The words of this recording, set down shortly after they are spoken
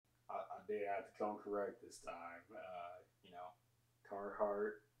did have to come correct this time.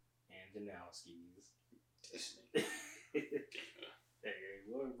 Carhartt and Janowski's. Hey,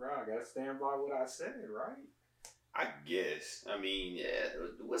 look, bro, I gotta stand by what I said, right? I guess. I mean, yeah.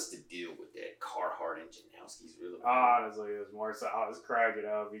 What's the deal with that Carhartt and Janowski's? Really? Honestly, it was more so I was cracking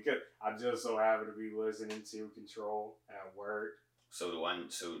up because I just so happened to be listening to Control at work. So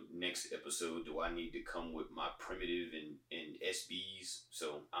next episode, do I need to come with my primitive and SBs?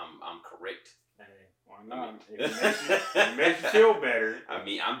 So I'm correct. Hey, why not? If it makes you feel better. I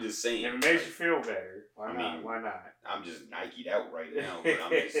mean, I'm just saying. If it makes you feel better, why not? Why not? I'm just Nike'd out right now, but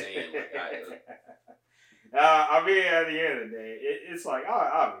I'm just saying. I mean, at the end of the day, it's like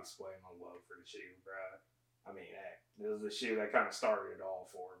I'll explain my love for the shoe, bro. I mean, this is the shoe that kind of started it all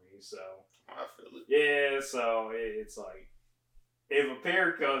for me, so. I feel it. Yeah, so it's like, if a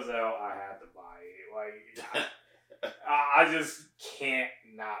pair comes out, I have to buy it. Like, I just can't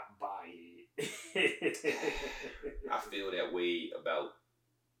not buy it. I feel that way about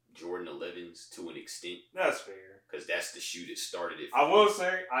Jordan 11s to an extent. That's fair. Because that's the shoe that started it. I will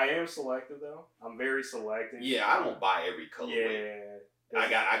say, I am selective though. I'm very selective. Yeah, I don't buy every colorway. Yeah. I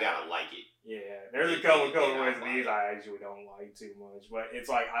gotta like it. Yeah, there's a couple colorways of these I actually don't like too much. But it's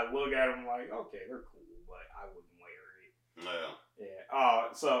like, I look at them like, okay, they're cool, but I wouldn't wear it. Well.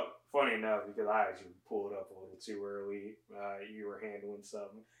 Yeah. So, funny enough, because I actually pulled up a little too early, you were handling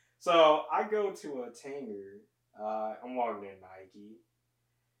something. So, I go to a Tanger. I'm walking in Nike.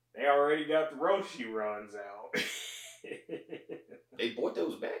 They already got the Roshe runs out. They bought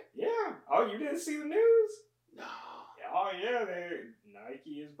those back? Yeah. Oh, you didn't see the news? No. Oh, yeah.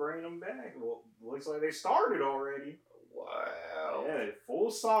 Nike is bringing them back. Well, looks like they started already. Wow. Yeah, full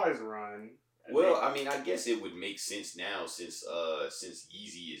size run. Well, I mean, I guess it would make sense now since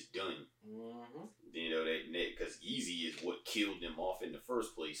Yeezy is done. Mm-hmm. You know, because Yeezy is what killed them off in the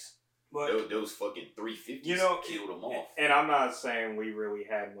first place. But those fucking 350s killed them off. And I'm not saying we really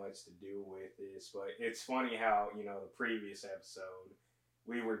had much to do with this, but it's funny how, the previous episode,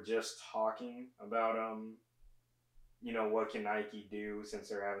 we were just talking about, what can Nike do since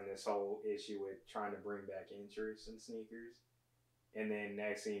they're having this whole issue with trying to bring back interest in sneakers. And then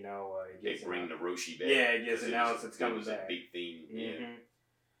next thing you know, they bring the Roshe back. Yeah, it gets announced it's coming back. It was a big thing. Mm-hmm. Yeah.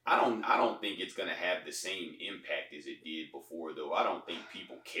 I don't think it's gonna have the same impact as it did before, though. I don't think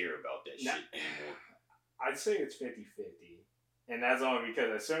people care about that shit anymore. I'd say it's 50-50. And that's only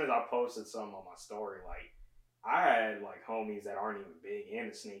because as soon as I posted something on my story, like, I had, like, homies that aren't even big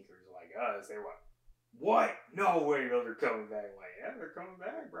into sneakers like us. They were like, what? No way those are coming back. I'm like, yeah, they're coming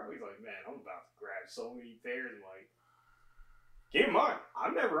back, bro. He's like, man, I'm about to grab so many pairs. I'm like, keep in mind,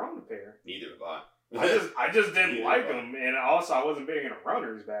 I've never owned a pair. Neither have I. I just didn't like them, and also I wasn't big into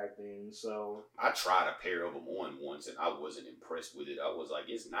runners back then, so... I tried a pair of them on once, and I wasn't impressed with it. I was like,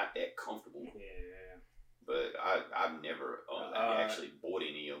 it's not that comfortable. Yeah. But I've never actually bought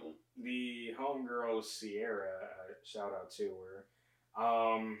any of them. The homegirl, Sierra, shout out to her,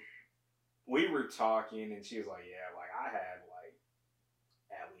 we were talking, and she was like, yeah, like, I had, like,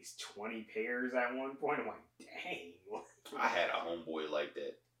 at least 20 pairs at one point. I'm like, dang. I had a homeboy like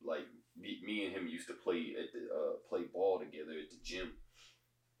that. Like, me and him used to play ball together at the gym,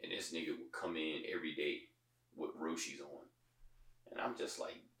 and this nigga would come in every day with Roshe's on, and I'm just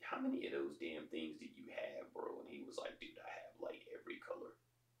like, how many of those damn things did you have, bro? And he was like, dude, I have like every color,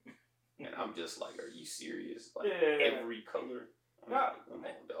 and I'm just like, are you serious? Like every color? I'm like, come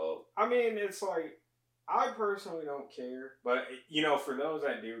on, dog. I mean, it's like, I personally don't care, but for those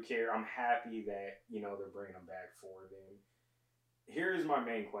that do care, I'm happy that they're bringing them back for them. Here's my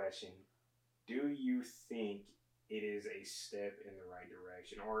main question. Do you think it is a step in the right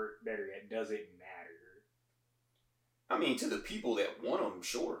direction? Or better yet, does it matter? I mean, to the people that want them,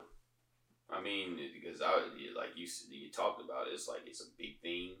 sure. I mean, because like you talked about, it's like it's a big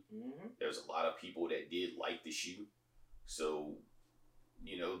thing. Mm-hmm. There's a lot of people that did like the shoe. So,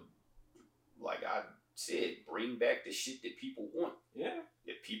 like I said, bring back the shit that people want. Yeah.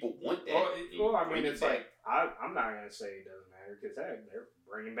 If people want that. Well, I mean, it's like, I'm not going to say it doesn't matter because, hey, they're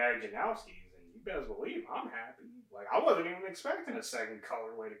bringing back Janowski's, and you best believe I'm happy. Like, I wasn't even expecting a second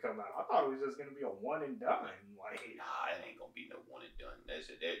colorway to come out. I thought it was just going to be a one and done. Like, nah, it ain't going to be no one and done.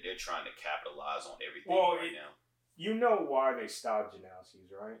 They're trying to capitalize on everything right now. You know why they stopped Janowski's,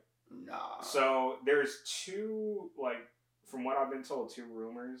 right? Nah. So, there's two, like, from what I've been told, two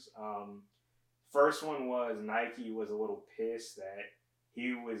rumors. First one was Nike was a little pissed that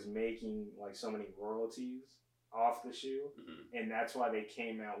he was making like so many royalties off the shoe, and that's why they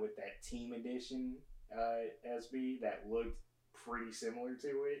came out with that team edition SB that looked pretty similar to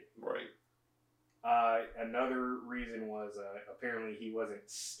it. Right. Another reason was apparently he wasn't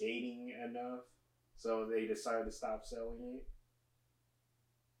skating enough, so they decided to stop selling it.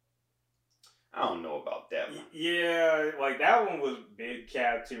 I don't know about that one. Yeah, like that one was big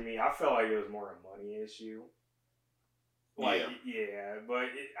cap to me. I felt like it was more a money issue. Like, yeah, but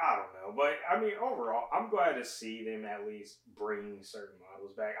I don't know. But I mean, overall, I'm glad to see them at least bring certain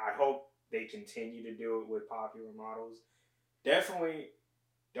models back. I hope they continue to do it with popular models. Definitely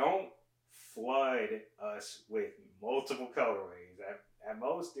don't flood us with multiple colorways. At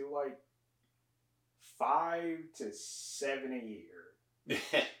most, do like 5 to 7 a year.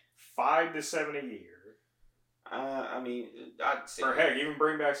 5 to 7 a year. I mean, I'd say. Or heck, even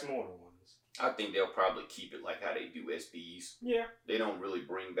bring back some older ones. I think they'll probably keep it like how they do SBs. Yeah. They don't really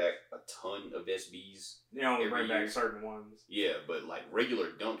bring back a ton of SBs. They only bring back certain ones. Yeah, but like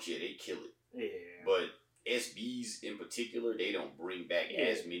regular dunk shit, they kill it. Yeah. But SBs in particular, they don't bring back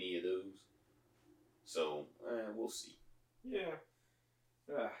as many of those. So, we'll see. Yeah.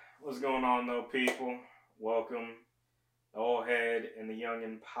 What's going on, though, people? Welcome. The Old Head and the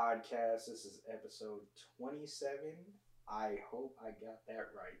Youngin podcast. This is episode 27. I hope I got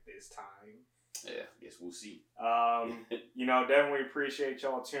that right this time. Yeah, guess we'll see. Definitely appreciate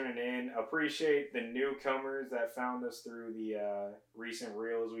y'all tuning in. Appreciate the newcomers that found us through the recent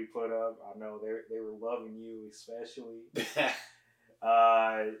reels we put up. I know they were loving you especially.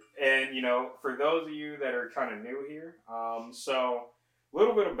 And for those of you that are kind of new here, so a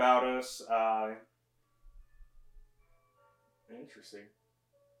little bit about us. Interesting.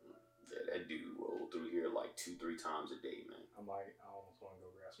 Yeah, that dude rolled through here like 2-3 times a day, man. I almost want to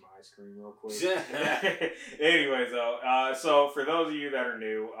go grab some ice cream real quick. Anyways, though, so for those of you that are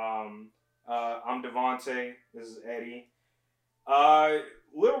new, I'm Devontae. This is Eddie.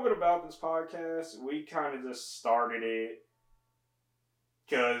 Little bit about this podcast. We kind of just started it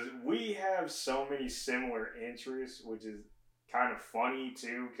because we have so many similar interests, which is kind of funny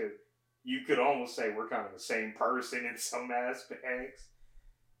too, because you could almost say we're kind of the same person in some aspects.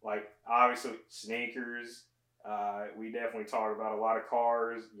 Like, obviously, sneakers. We definitely talk about a lot of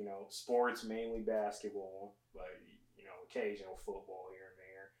cars, sports, mainly basketball, but, occasional football here and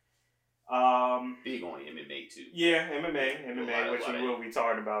there. Big on MMA, too. Yeah, MMA, which we will be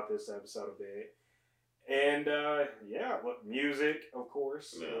talking about this episode a bit. And, music, of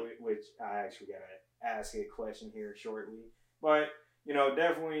course, which I actually got to ask a question here shortly. But,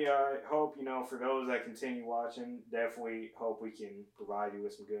 definitely hope, for those that continue watching, definitely hope we can provide you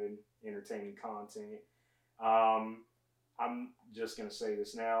with some good, entertaining content. I'm just going to say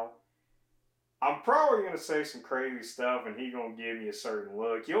this now. I'm probably going to say some crazy stuff, and he's going to give me a certain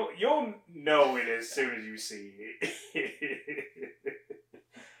look. You'll know it as soon as you see it.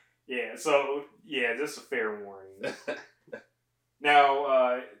 Yeah, so, just a fair warning.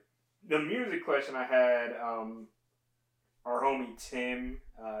 Now, the music question I had, our homie Tim,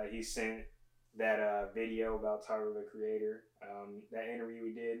 he sent that video about Tyler, the Creator, that interview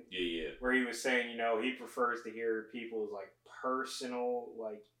we did. Yeah. Where he was saying, he prefers to hear people's, personal,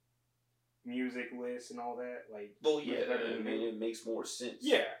 music lists and all that. Well, yeah, it makes more sense.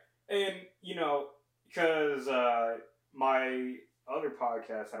 Yeah, and, because my other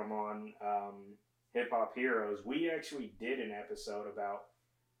podcast that I'm on, Hip Hop Heroes, we actually did an episode about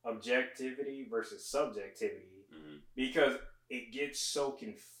objectivity versus subjectivity. Mm-hmm. Because it gets so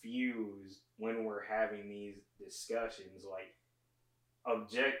confused when we're having these discussions. Like,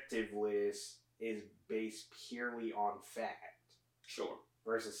 objective list is based purely on fact. Sure.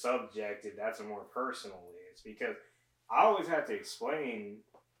 Versus subjective, that's a more personal list. Because I always have to explain,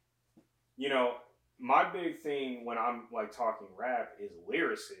 my big thing when I'm, talking rap is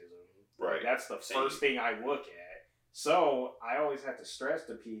lyricism. Right. That's the first thing I look at. So, I always have to stress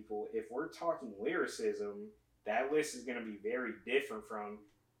to people, if we're talking lyricism, that list is going to be very different from,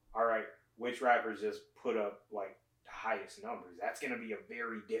 all right, which rappers just put up, the highest numbers. That's going to be a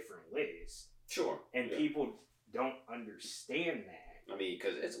very different list. Sure. And people don't understand that. I mean,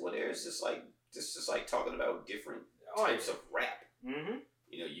 because it's just like talking about different types of rap. Mm-hmm.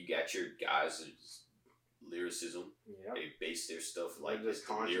 You got your guys' lyricism. Yep. They base their stuff like just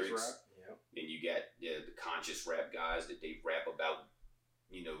the conscious lyrics. rap. Yep. Then you got the conscious rap guys that they rap about,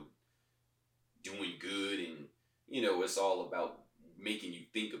 doing good, and it's all about making you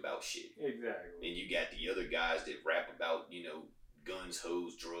think about shit. Exactly. And you got the other guys that rap about guns,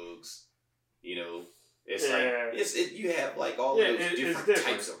 hoes, drugs. It's you have all those different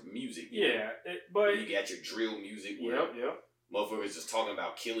types of music. But you got your drill music. Yep. Motherfuckers just talking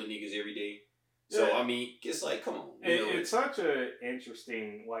about killing niggas every day. So I mean, it's come on. It's such a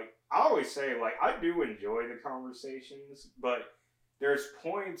interesting. I always say, I do enjoy the conversations, but there's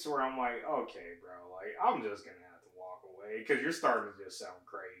points where I'm like, okay, bro, like I'm just gonna have to walk away because you're starting to just sound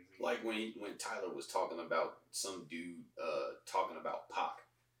crazy. Like when Tyler was talking about some dude talking about Pac,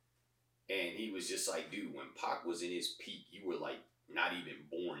 and he was just like, dude, when Pac was in his peak, you were like not even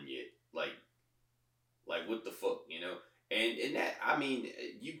born yet. Like what the fuck, you know? And that, I mean,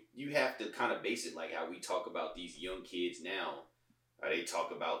 you have to kind of base it like how we talk about these young kids now. They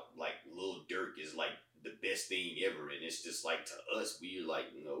talk about like Lil Durk is like the best thing ever, and it's just like to us, we're like,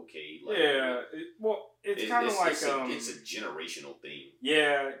 okay, like yeah. It's kind of like it's a generational thing.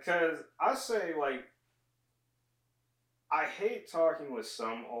 Yeah, because I say like I hate talking with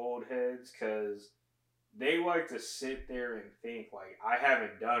some old heads because they like to sit there and think like I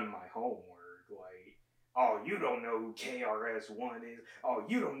haven't done my homework. Like, oh, you don't know who KRS-One is. Oh,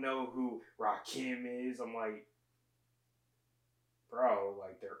 you don't know who Rakim is. I'm like, bro,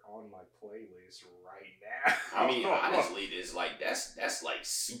 like they're on my playlist right now. I mean, honestly, it's like that's like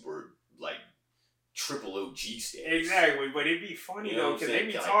super like triple OG status. Exactly, but it'd be funny though because they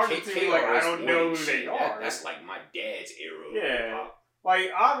be like, talking to me like I don't know who they are. That's like my dad's era. Yeah,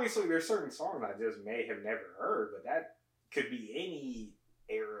 like obviously there's certain songs I just may have never heard, but that could be any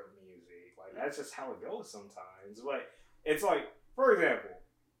era of music. Like that's just how it goes sometimes. But it's like, for example,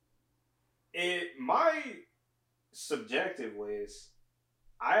 my subjective list,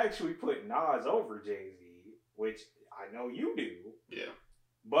 I actually put Nas over Jay-Z, which I know you do. Yeah.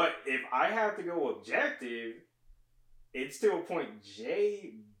 But if I have to go objective, it's to a point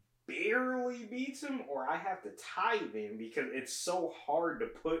Jay barely beats him, or I have to tie them because it's so hard to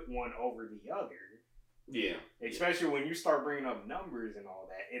put one over the other. Yeah. Especially when you start bringing up numbers and all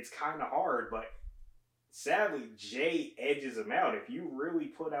that. It's kind of hard, but sadly, Jay edges him out if you really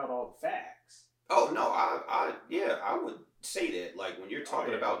put out all the facts. Oh, no, I would say that. Like, when you're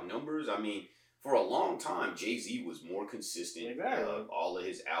talking about numbers, I mean, for a long time, Jay-Z was more consistent. Exactly. All of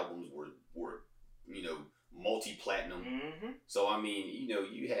his albums were you know, multi-platinum. Mm-hmm. So, I mean, you know,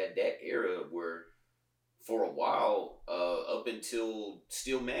 you had that era where, for a while, up until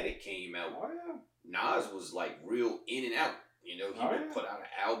Stillmatic came out, Nas was, like, real in and out. You know, he would put out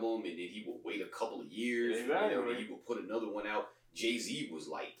an album, and then he would wait a couple of years. Exactly. You know, and he would put another one out. Jay-Z was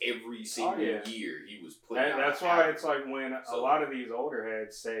like every single year he was putting out. That's why it's like when a lot of these older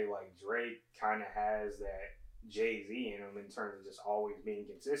heads say like Drake kind of has that Jay-Z in him in terms of just always being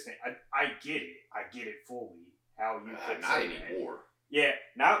consistent. I get it. I get it fully. How you could not anymore. Yeah,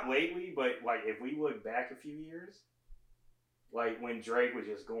 not lately, but like if we look back a few years, like when Drake was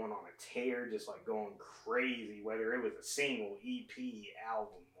just going on a tear, just like going crazy, whether it was a single, EP,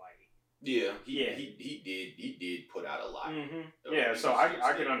 album, like. Yeah, he did put out a lot. Mm-hmm. Yeah, so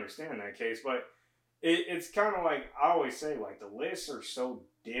I can understand that case, but it's kind of like I always say, like the lists are so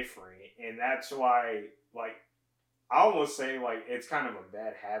different, and that's why, like, I almost say like it's kind of a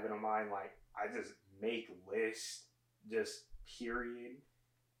bad habit of mine. Like I just make lists, just period,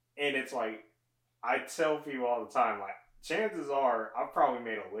 and it's like I tell people all the time, like chances are I've probably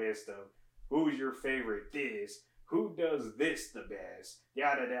made a list of who's your favorite this. Who does this the best?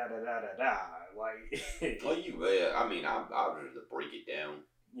 Yada da da da da da. Like, I mean, I'll just break it down.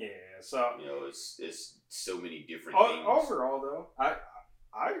 Yeah, so you know, it's so many different things. Overall, though,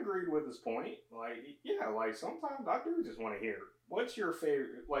 I agreed with his point. Like, yeah, like sometimes I do just want to hear what's your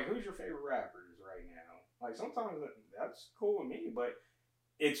favorite. Like, who's your favorite rappers right now? Like, sometimes that's cool with me, but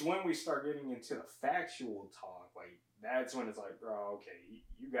it's when we start getting into the factual talk, like that's when it's like, bro, okay,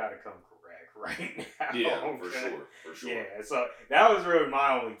 you got to come correct right now. Yeah, okay? for sure. Yeah, so that was really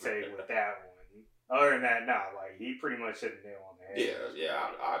my only take with that one. Other than that, like he pretty much hit the nail on the head. Yeah,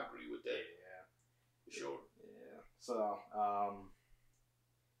 I agree with that. Yeah, for sure. Yeah. So,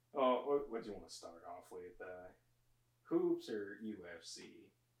 what do you want to start off with? Hoops or UFC?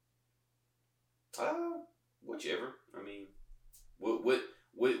 Whichever. I mean,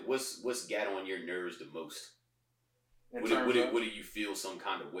 what's got on your nerves the most? What do you feel some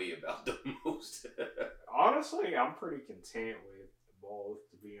kind of way about the most? Honestly, I'm pretty content with both,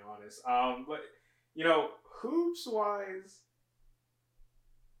 to be honest. But you know, hoops wise,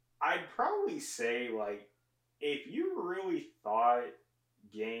 I'd probably say like if you really thought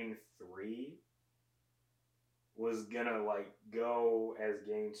Game 3 was gonna like go as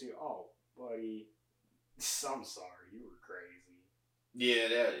Game 2, oh buddy, I'm sorry, you were crazy. Yeah,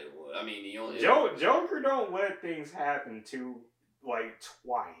 I mean, the only Joker don't let things happen like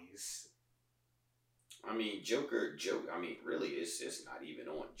twice. I mean, Joker. I mean, really, it's not even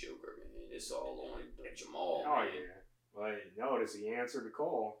on Joker, man. It's all on Jamal. Oh man. Yeah, but notice he answered the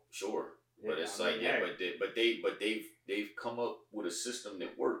call. Sure. But it's they've come up with a system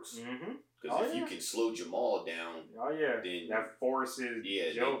that works. Because if you can slow Jamal down, then that forces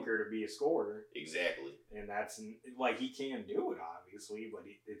Joker to be a scorer. Exactly. And that's like he can do it, obviously, but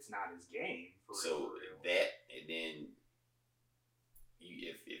it's not his game. So that, and then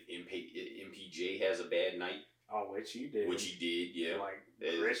if MPJ has a bad night, which he did, yeah, like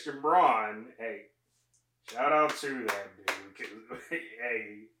Christian Braun, hey, shout out to that dude, because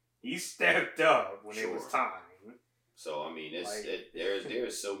hey, he stepped up when it was time. So I mean,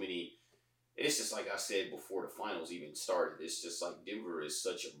 there's so many. It's just like I said before the finals even started. It's just like Denver is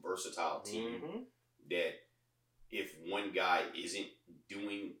such a versatile team that if one guy isn't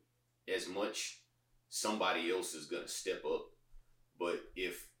doing as much, somebody else is gonna step up. But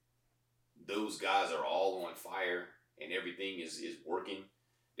if those guys are all on fire and everything is working,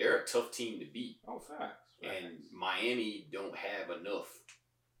 they're a tough team to beat. Oh, facts. And Miami don't have enough.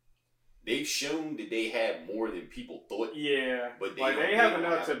 They've shown that they have more than people thought. Yeah, but they have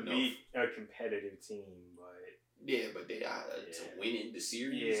enough to beat a competitive team. But to win in the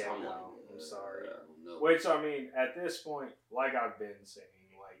series. Yeah, I'm sorry. I don't know. Which I mean, at this point, like I've been saying,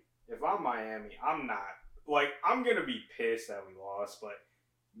 like if I'm Miami, I'm gonna be pissed that we lost, but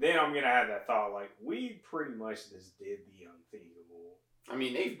then I'm gonna have that thought like we pretty much just did the unthinkable. I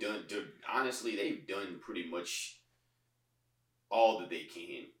mean, they've done pretty much all that they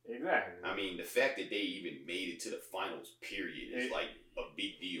can. Exactly. I mean, the fact that they even made it to the finals, period, is like a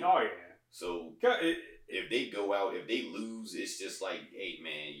big deal. Oh yeah. So if they go out, if they lose, it's just like, hey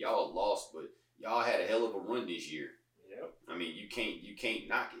man, y'all lost, but y'all had a hell of a run this year. Yep. I mean, you can't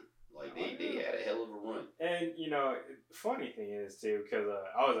knock it. Like they had a hell of a run. And funny thing is too, because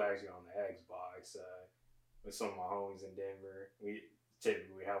I was actually on the Xbox with some of my homies in Denver. We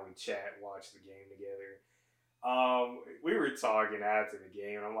typically how we chat, watch the game together. We were talking after the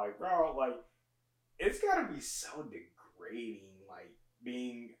game, and I'm like, bro, like, it's gotta be so degrading, like,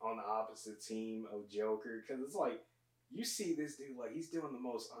 being on the opposite team of Joker, because it's like, you see this dude, like, he's doing the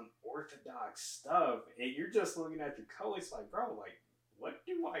most unorthodox stuff, and you're just looking at your coach, like, bro, like, what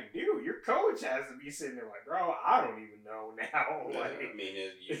do I do? Your coach has to be sitting there like, bro, I don't even know now. Like, I mean,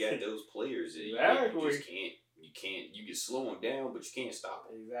 you got those players that exactly. you just can't, you can slow them down, but you can't stop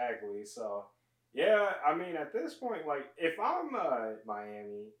them. Exactly, so... Yeah, I mean, at this point, like, if I'm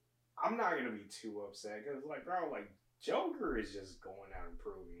Miami, I'm not going to be too upset. Because, like, bro, like, Joker is just going out and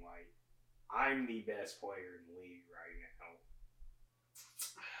proving, like, I'm the best player in the league right now.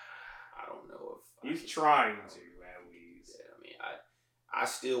 I don't know if... He's trying to, at least. Yeah, I mean, I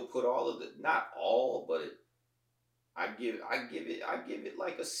still put all of the... Not all, but I give it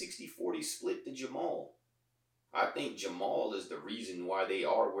like a 60-40 split to Jamal. I think Jamal is the reason why they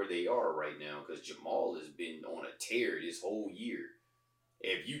are where they are right now, because Jamal has been on a tear this whole year.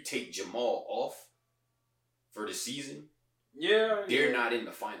 If you take Jamal off for the season, they're not in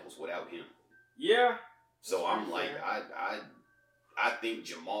the finals without him. Yeah. So I'm like, I think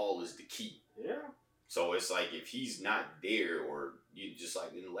Jamal is the key. Yeah. So it's like if he's not there, or you just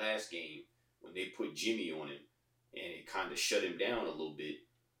like in the last game when they put Jimmy on him and it kind of shut him down a little bit,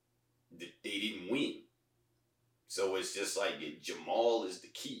 they didn't win. So it's just like Jamal is the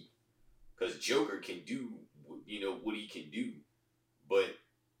key, because Joker can do what he can do, but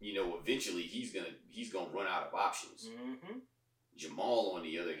eventually he's gonna run out of options. Mm-hmm. Jamal, on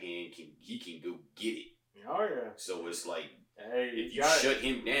the other hand, can go get it. Oh yeah. So it's like, hey, if you shut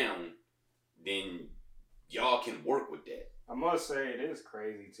him down, then y'all can work with that. I must say it is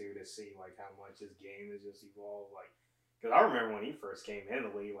crazy too to see like how much his game has just evolved. Like, because I remember when he first came in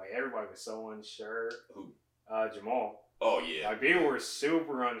the league, like everybody was so unsure. Who? Jamal. Oh yeah. Like people were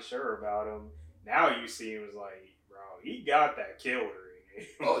super unsure about him. Now you see him as like, bro, he got that killer in him.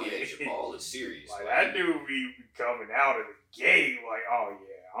 Oh yeah, Jamal is serious. Like that dude be coming out of the gate like, oh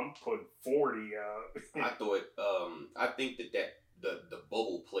yeah, I'm putting 40 up. I think that the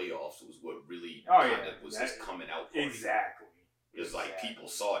bubble playoffs was what really was just coming out. Exactly. Because like people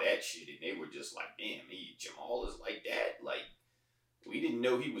saw that shit and they were just like, damn, Jamal is like that. Like, we didn't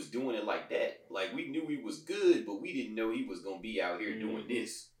know he was doing it like that. Like, we knew he was good, but we didn't know he was going to be out here doing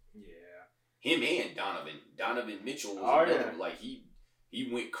this. Yeah. Him and Donovan. Donovan Mitchell was another. Like, he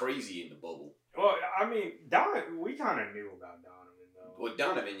went crazy in the bubble. Well, I mean, we kind of knew about Donovan, though. Well,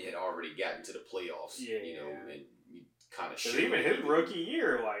 Donovan had already gotten to the playoffs, and we kind of showed. Because even his rookie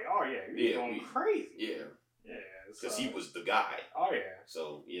year, like, oh, yeah, he was going crazy. Yeah. Yeah. Because he was the guy. Oh, yeah.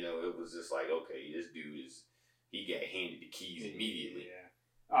 So, it was just like, okay, this dude he got handed the keys immediately. Yeah.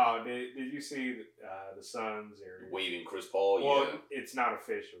 Oh, did you see the Suns waving Chris Paul? Well, it's not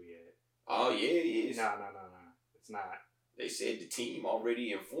official yet. Oh yeah, it is. No. It's not. They said the team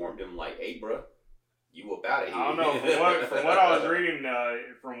already informed him, like, hey, bro, you up out of here. I don't know. From what I was reading,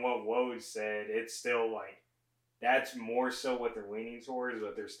 from what Woj said, it's still like that's more so what they're leaning towards,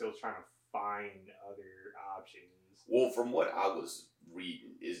 but they're still trying to find other options. Well, from what I was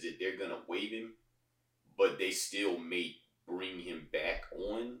reading, is that they're gonna waive him, but they still may bring him back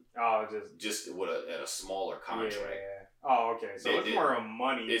on. Oh, just at a smaller contract. Yeah. Oh, okay. So it's more of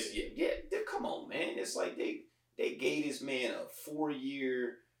money. Come on, man. It's like they gave this man a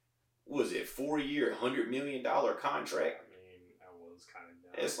 4-year. What was it? 4-year, $100 million contract. I mean, that was kind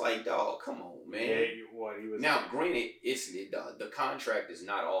of dumb. It's like, dog, come on, man. Yeah, he was. Now, granted, the contract is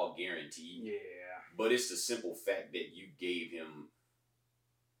not all guaranteed. Yeah. But it's the simple fact that you gave him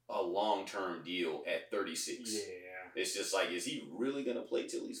a long-term deal at 36. Yeah. It's just like, is he really gonna play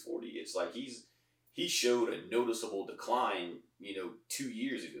till he's 40? It's like he showed a noticeable decline, 2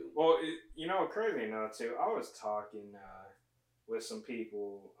 years ago. Well, crazy enough too, I was talking with some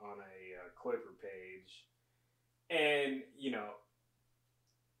people on a Clipper page, and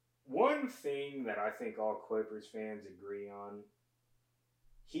one thing that I think all Clippers fans agree on,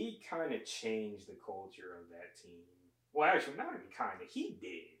 he kind of changed the culture of that team. Well, actually, not even kind of, he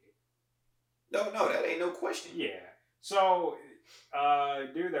did. No, that ain't no question. Yeah. So,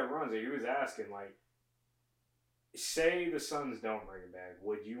 dude that runs it, he was asking, like, say the Suns don't bring him back,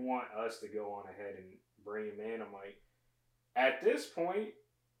 would you want us to go on ahead and bring him in? I'm like, at this point,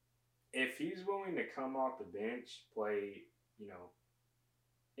 if he's willing to come off the bench, play,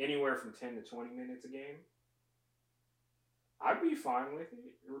 anywhere from 10 to 20 minutes a game, I'd be fine with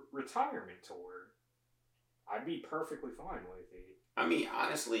it. Retirement tour, I'd be perfectly fine with it. I mean,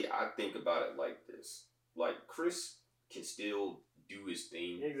 honestly, I think about it like this. Like, Chris can still do his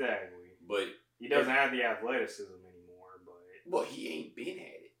thing. Exactly. But he doesn't have the athleticism anymore, but... Well, he ain't been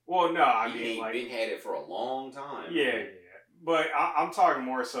had it. Well, no, he ain't been had it for a long time. Yeah. But I'm talking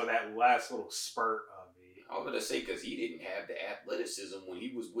more so that last little spurt of it. I was going to say, because he didn't have the athleticism when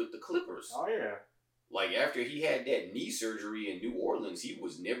he was with the Clippers. Oh, yeah. Like, after he had that knee surgery in New Orleans, he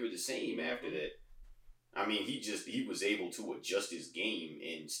was never the same after that. I mean, he was able to adjust his game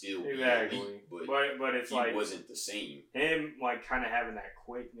and still be elite, but it's he wasn't the same. Him, like, kind of having that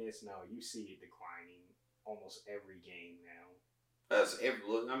quickness, no, you see it declining almost every game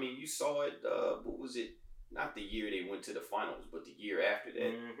now. I mean, you saw it, what was it? Not the year they went to the finals, but the year after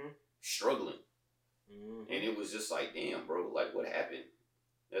that. Struggling. And it was just like, damn, bro, like, what happened?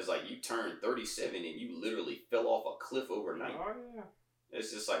 It's like you turned 37 and you literally fell off a cliff overnight. Oh, yeah.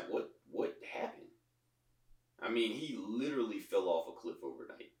 It's just like, what happened? I mean, he literally fell off a cliff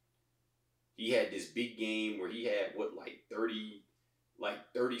overnight. He had this big game where he had,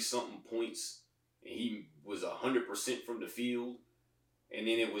 30-something points, and he was 100% from the field. And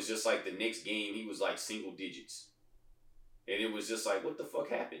then it was just like the next game, he was like single digits. And it was just like, what the fuck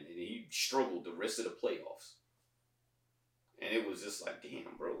happened? And he struggled the rest of the playoffs. And it was just like,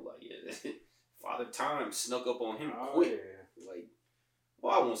 damn, bro, like, yeah, Father Time snuck up on him quick. Yeah. Like,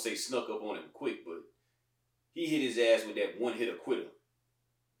 well, I won't say snuck up on him quick, but he hit his ass with that one hitter quitter.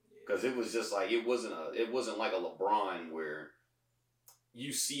 Because it was just like, it wasn't like a LeBron where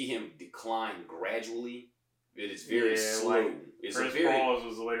you see him decline gradually. It is very slow. Like Chris Paul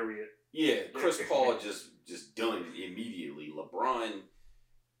was literally it. Yeah, Chris Paul just done immediately. LeBron,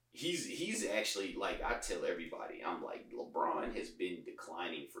 he's actually, like, I tell everybody, I'm like, LeBron has been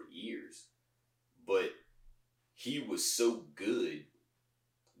declining for years, but he was so good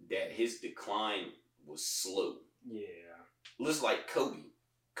that his decline was slow. Yeah. Looks like Kobe.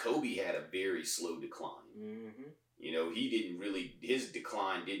 Kobe had a very slow decline. His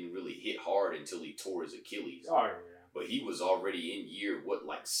decline didn't really hit hard until he tore his Achilles. Oh, yeah. But he was already in year,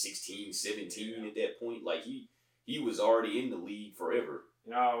 16, 17 at that point? Like, he was already in the league forever.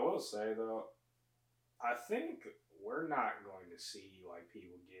 I will say, though, I think we're not going to see, like,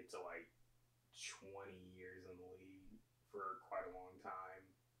 people get to, like, 20 years in the league for quite a long time.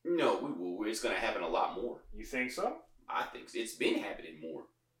 No, we will. It's going to happen a lot more. You think so? I think so. It's been happening more.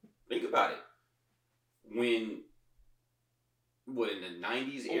 Think about it. When... in the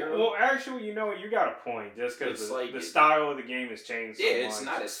 90s era? Well, actually, you got a point. Just because the style of the game has changed so much. Yeah, it's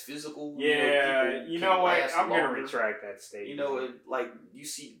not as physical. Yeah, you know what? I'm going to retract that statement. You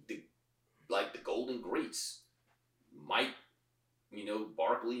see the Golden Greats. Mike,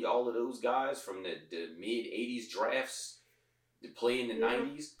 Barkley, all of those guys from the mid-'80s drafts to play in the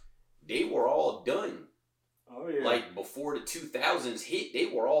 90s, they were all done. Oh, yeah. Like, before the 2000s hit, they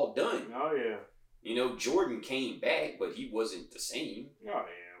were all done. Oh, yeah. Jordan came back, but he wasn't the same. Oh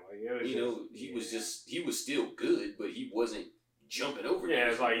yeah, like he was still good, but he wasn't jumping over. Yeah,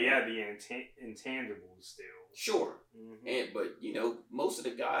 it's like he had the intangibles still. Sure. But you know, most of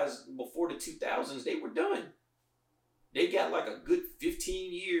the guys before the 2000s, they were done. They got like a good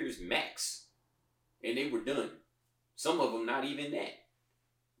 15 years max, and they were done. Some of them not even that.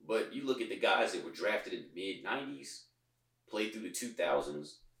 But you look at the guys that were drafted in the mid 90s, played through the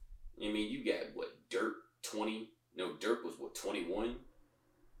 2000s. I mean, you got what, Dirk 20? No, Dirk was what, 21?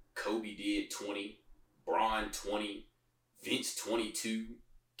 Kobe did 20. Bron 20. Vince 22.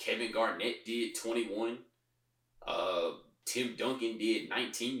 Kevin Garnett did 21. Tim Duncan did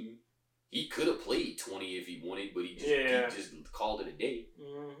 19. He could have played 20 if he wanted, but he just called it a day.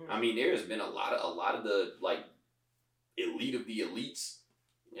 I mean, there's been a lot of the like elite of the elites.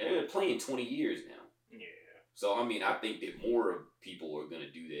 They're playing 20 years now. Yeah. So I mean, I think that more people are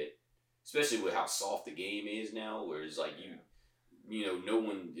gonna do that, especially with how soft the game is now. Where it's like you know, no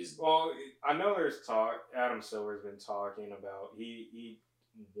one is. Well, I know there's talk. Adam Silver's been talking about he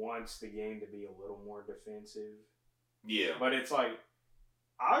wants the game to be a little more defensive. Yeah. But it's like,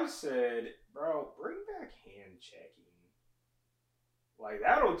 I said, bro, bring back hand checking. Like,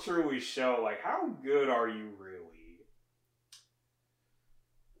 that'll truly show, like, how good are you really?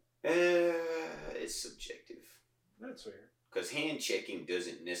 It's subjective. That's fair. Because hand checking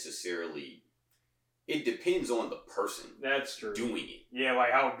doesn't necessarily. It depends on the person. That's true. Doing it. Yeah,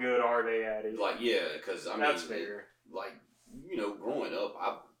 like, how good are they at it? Like, yeah, because I mean, that's fair. Like, you know, growing up,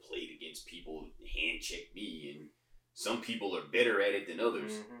 I played against people hand check me, and some people are better at it than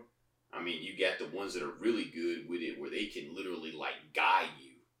others. I mean, you got the ones that are really good with it, where they can literally like guide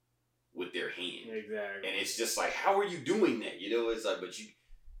you with their hand. Exactly. And it's just like, how are you doing that? You know, it's like, but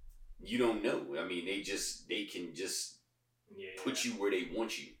you don't know. I mean, they can just put you where they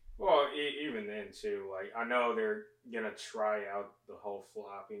want you. Well, even then too, like, I know they're gonna try out the whole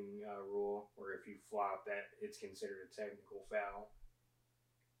flopping rule, where if you flop, that it's considered a technical foul.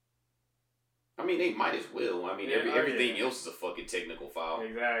 I mean, they might as well. I mean, everything else is a fucking technical foul.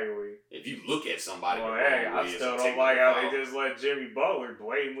 Exactly. If you look at somebody, well, hey, I still don't like how they just let Jimmy Butler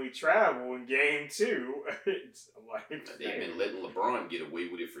blatantly travel in Game 2. It's like, they've been letting LeBron get away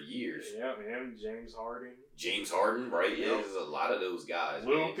with it for years. Yeah, man. James Harden. James Harden, right? Yeah, there's a lot of those guys.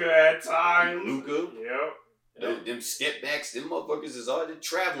 Luka at times. Luka. Yep. Them step backs, them motherfuckers is already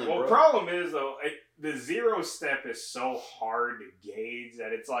traveling, well, bro. The problem is, though, the zero step is so hard to gauge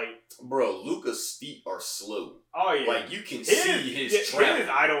that it's like... Bro, Luka's feet are slow. Oh, yeah. Like, you can see his travel. His,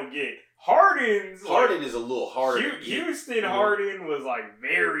 I don't get. Harden is a little harder. Houston Harden was, like,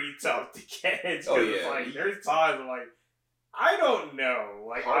 very tough to catch. Oh, yeah. It's like, there's times I'm like, I don't know.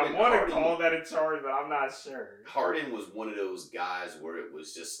 Like, I want to call that a charge, but I'm not sure. Harden was one of those guys where it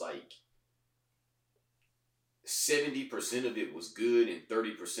was just like 70% of it was good and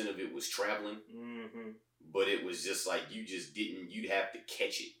 30% of it was traveling. But it was just like you'd have to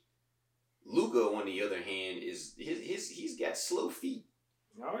catch it. Luka, on the other hand, is he's got slow feet.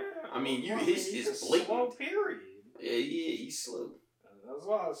 Oh yeah. I mean, his blatant. Slow period. Yeah, he's slow. That's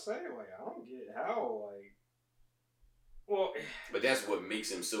what I was saying. Like, I don't get how, like. Well, but that's what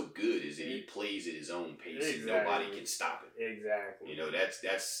makes him so good, is that he plays at his own pace. Exactly. And nobody can stop it. Exactly. You know,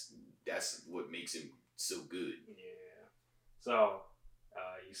 that's what makes him so good. Yeah. So,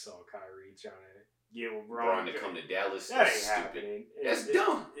 you saw Kyrie trying to get LeBron to come to Dallas. That ain't stupid. happening. That's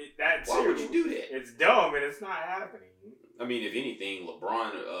dumb. Why would you do that? It's dumb, and it's not happening. I mean, if anything,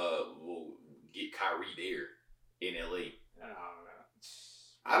 LeBron will get Kyrie there in LA. I don't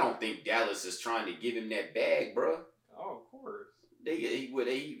know. I don't think Dallas is trying to give him that bag, bro. Oh, of course. He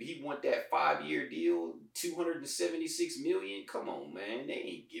want that 5-year deal, $276 million. Come on, man, they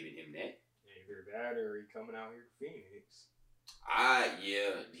ain't giving him that. Either that or he coming out here to Phoenix.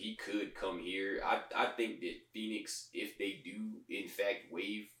 Yeah, he could come here. I think that Phoenix, if they do in fact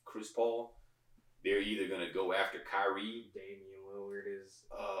waive Chris Paul, they're either gonna go after Kyrie, Damian Lillard is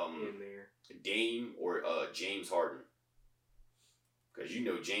in there, Dame, or James Harden. Because you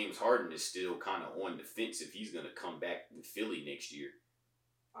know James Harden is still kind of on the fence if he's going to come back with Philly next year.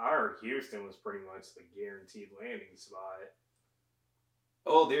 I heard Houston was pretty much the guaranteed landing spot.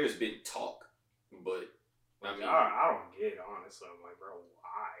 Oh, there's been talk, but I mean, I don't get it, honestly. I'm like, bro,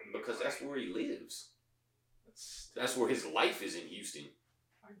 why? Because that's where he lives. That's where his life is, in Houston.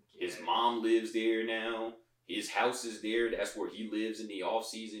 His mom lives there now. His house is there. That's where he lives in the off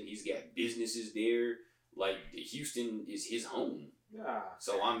season. He's got businesses there. Like, Houston is his home. Yeah.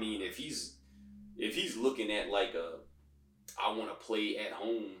 So I mean, if he's looking at like I want to play at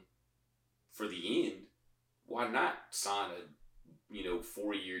home for the end, why not sign a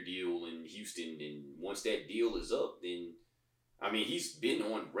 4-year deal in Houston? And once that deal is up, then I mean, he's been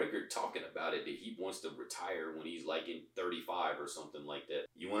on record talking about it that he wants to retire when he's like in 35 or something like that.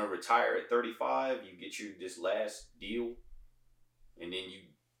 You want to retire at 35, you get this last deal, and then you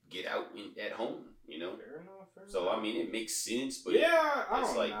get out at home, you know? Fair enough. So, I mean, it makes sense, but yeah, I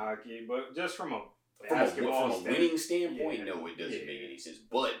don't like, knock it, but just from a winning standpoint, no, it doesn't make any sense.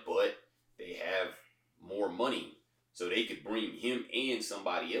 But they have more money, so they could bring him and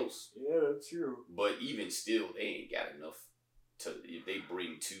somebody else. Yeah, that's true. But even still, they ain't got enough to. If they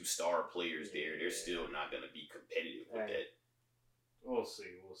bring 2 star players there, they're still not going to be competitive with that. We'll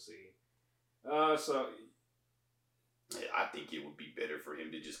see. So I think it would be better for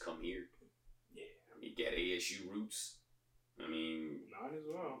him to just come here. Yeah, he got ASU roots. I mean, might as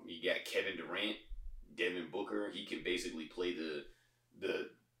well. You got Kevin Durant, Devin Booker. He can basically play the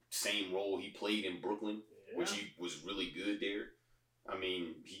same role he played in Brooklyn, which he was really good there. I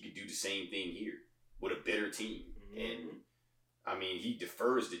mean, he could do the same thing here with a better team. And, I mean, he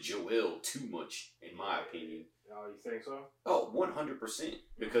defers to Joel too much, in my opinion. Oh, you think so? Oh, 100%.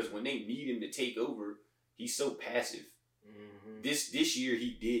 Because when they need him to take over, he's so passive. This year,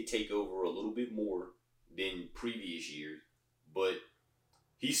 he did take over a little bit more than previous years, but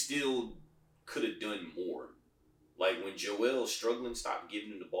he still could have done more. Like, when Joel's struggling, stop giving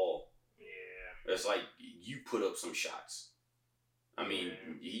him the ball. Yeah. It's like, you put up some shots. I mean,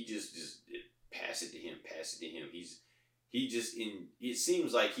 he just pass it to him. It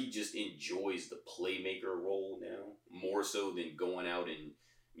seems like he just enjoys the playmaker role now, more so than going out and,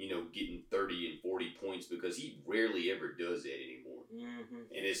 getting 30 and 40 points, because he rarely ever does that anymore.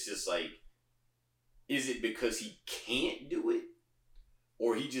 And it's just like, is it because he can't do it?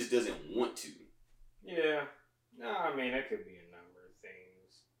 Or he just doesn't want to? Yeah. No, I mean, it could be a number of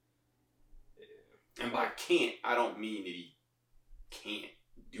things. Yeah. And by can't, I don't mean that he can't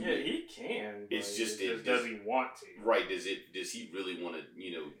do it. Yeah, he can. It's just that, does he want to? Right. Does he really want to,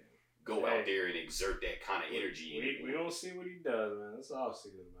 go out there and exert that kind of energy? We don't see what he does, man. This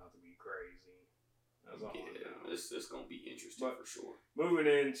offseason about to be crazy. That's all I know. It's going to be interesting for sure. Moving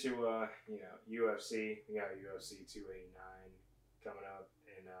into, UFC. We got UFC 289 coming up.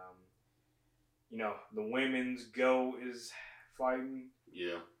 And, the women's GO is fighting.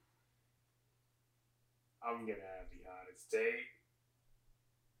 Yeah. I'm going to have the hottest take.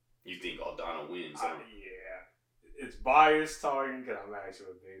 You think Aldana wins? Yeah. It's biased talking because I'm actually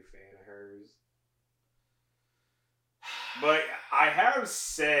a big fan of hers. But I have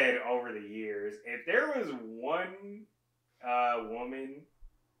said over the years, if there was one woman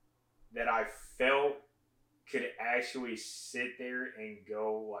that I felt could actually sit there and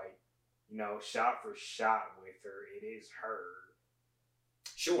go shot for shot with her, it is her.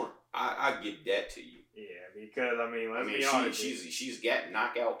 Sure, I give that to you. Yeah, because let's be honest. She's got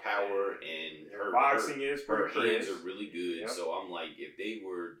knockout power, and her boxing is pretty her hands are really good. Yep. So I'm like, if they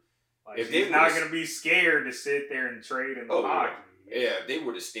were, she's not gonna be scared to sit there and trade in the pocket. Yeah, if they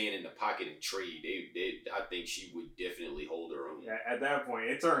were to stand in the pocket and trade, I think she would definitely hold her own. Yeah, at that point,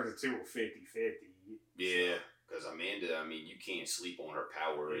 it turns into a 50-50. Yeah, because Amanda, you can't sleep on her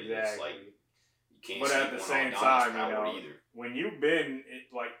power. Exactly. And it's like, you can't but sleep at the on same Aldana's time, power either. When you've been,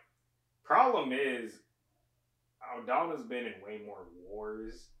 problem is, Aldana's been in way more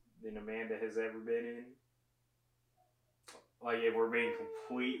wars than Amanda has ever been in. If we're being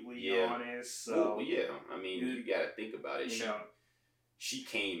completely honest. So, well, yeah. You got to think about it. She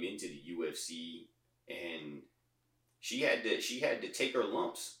came into the UFC and she had to take her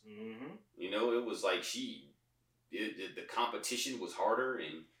lumps. Mm-hmm. It was like the competition was harder,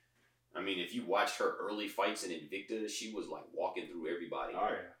 and if you watched her early fights in Invicta, she was like walking through everybody. Oh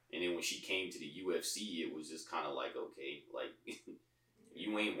yeah. And then when she came to the UFC, it was just kind of like, okay,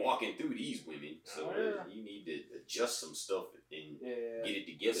 you ain't walking through these women, so you need to adjust some stuff and get it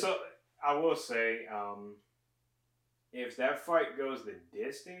together. So I will say, if that fight goes the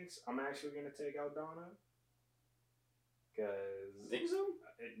distance, I'm actually going to take Aldana. Because think so?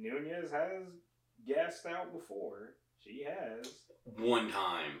 Nunez has gassed out before. She has. One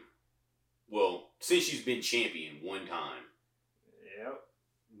time. Well, since she's been champion, one time. Yep.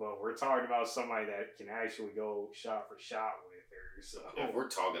 But we're talking about somebody that can actually go shot for shot with her. So if we're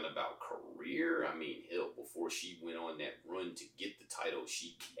talking about career, hell, before she went on that run to get the title,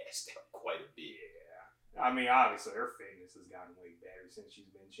 she gassed out quite a bit. Yeah. Obviously, her fitness has gotten way better since she's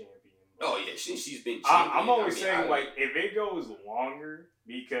been champion. Oh, yeah, since she's been champion. I'm always saying, if it goes longer,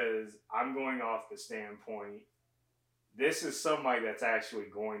 because I'm going off the standpoint, this is somebody that's actually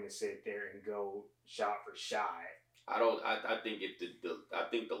going to sit there and go shot for shot. I think I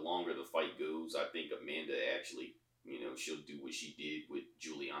think the longer the fight goes, I think Amanda actually, she'll do what she did with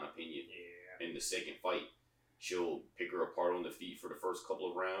Juliana Pena in the second fight. she'll pick her apart on the feet for the first couple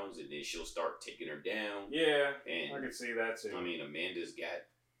of rounds, and then she'll start taking her down. Yeah, and I can see that too. I mean, Amanda's got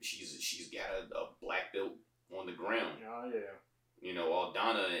she's got a black belt on the ground. Oh yeah. You know,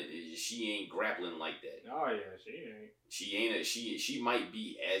 Aldana, she ain't grappling like that. Oh yeah, she ain't. She might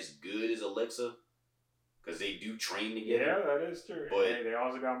be as good as Alexa, because they do train together. Yeah, that is true. But hey, they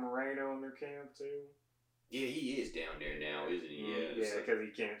also got Moreno in their camp too. Yeah, he is down there now, isn't he? Yeah, because he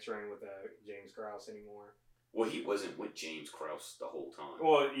can't train with James Krause anymore. Well, he wasn't with James Krause the whole time.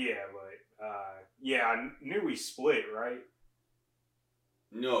 Well, yeah, but I knew he split, right?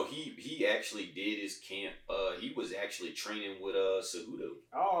 No, he actually did his camp. He was actually training with Cejudo.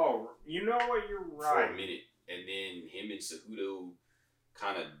 Oh, you know what? You're right. For a minute, and then him and Cejudo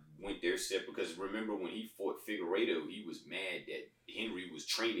kind of went their step, because remember when he fought Figueiredo, he was mad that Henry was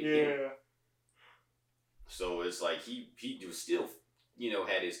training him. So it's like he was still,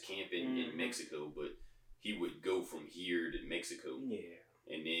 had his camp in Mexico, but he would go from here to Mexico. Yeah.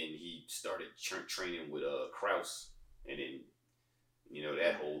 And then he started training with Krause, and then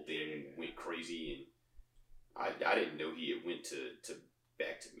that whole thing went crazy, and I didn't know he had went to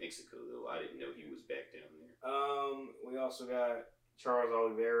back to Mexico though. I didn't know he was back down there. We also got Charles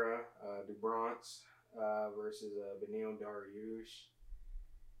Oliveira, Dubrance, versus Beneil Dariush.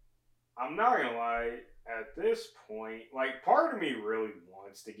 I'm not gonna lie, at this point, like, part of me really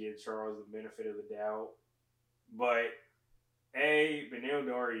wants to give Charles the benefit of the doubt, but Beneil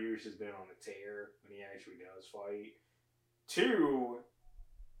Dariush has been on a tear when he actually does fight. 2,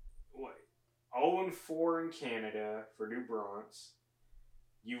 0-4 in Canada for Dubrance.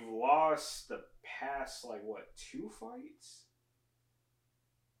 You've lost the past, 2 fights?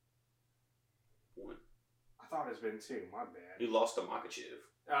 1. I thought it's been 2, my bad. He lost to Makhachev.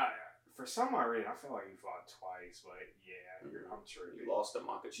 For some reason, I feel like he fought twice, but yeah, I'm sure he lost to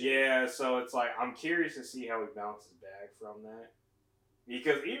Makhachev. Yeah, so it's like, I'm curious to see how he bounces back from that.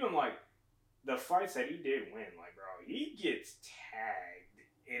 Because even, the fights that he did win, bro, he gets tagged,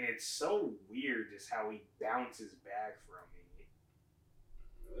 and it's so weird just how he bounces back from it.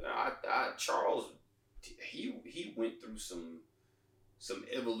 Charles, he went through some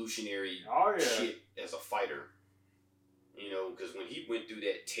evolutionary shit as a fighter. Because when he went through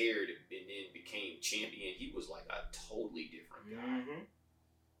that tear and then became champion, he was like a totally different guy. Mm-hmm.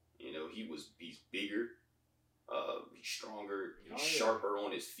 He's bigger, he's stronger, he's sharper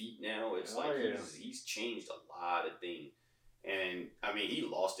on his feet now. It's he's changed a lot of things. And, I mean, he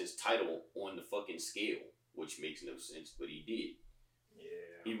lost his title on the fucking scale, which makes no sense, but he did.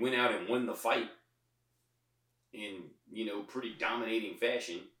 Yeah. He went out and won the fight in, pretty dominating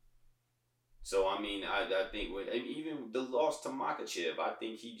fashion. So, I mean, I think even the loss to Makhachev, I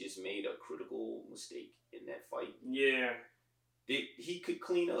think he just made a critical mistake in that fight. Yeah. He could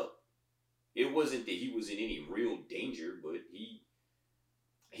clean up. It wasn't that he was in any real danger, but he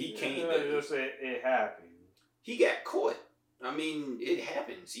came. It happened. He got caught. I mean, it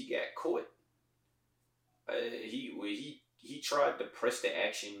happens. He got caught. He tried to press the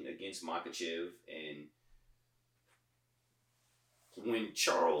action against Makhachev, and when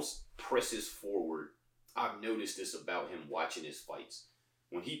Charles presses forward, I've noticed this about him watching his fights.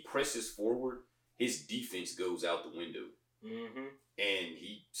 When he presses forward, his defense goes out the window. Mm-hmm. And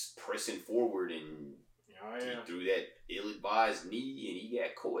he's pressing forward, and he threw that ill-advised knee, and he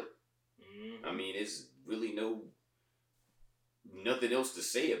got caught. Mm-hmm. I mean, it's really nothing else to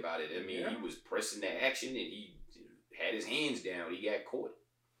say about it. I mean, he was pressing the action, and he had his hands down. He got caught.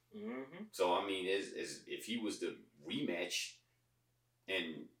 Mm-hmm. So, I mean, as if he was to rematch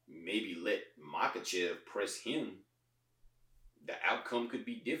and maybe let Makhachev press him, the outcome could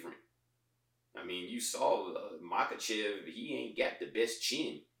be different. I mean, you saw Makhachev, he ain't got the best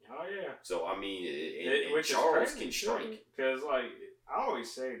chin. Oh, yeah. So, I mean, and Charles can strike. Because, I always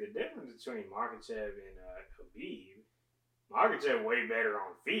say the difference between Makhachev and Makhachev way better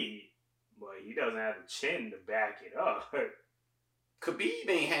on feet, but he doesn't have the chin to back it up. Khabib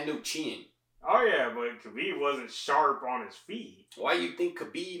ain't had no chin. Oh, yeah, but Khabib wasn't sharp on his feet. Why you think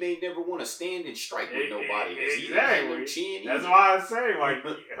Khabib ain't never want to stand and strike with nobody? Exactly. He had no chin That's why I say,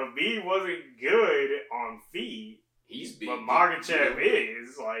 Khabib wasn't good on feet. He's big. But Makhachev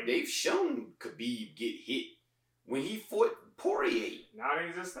is. They've shown Khabib get hit when he fought Poirier. Not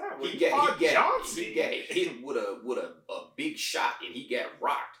even just that. He got hit with a big shot, and he got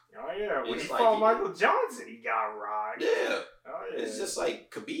rocked. Oh, yeah. When he fought Michael Johnson, he got rocked. Yeah. Oh, yeah. It's just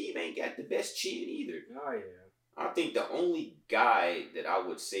Khabib ain't got the best chin either. Oh, yeah. I think the only guy that I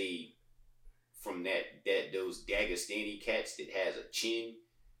would say from those Dagestani cats that has a chin,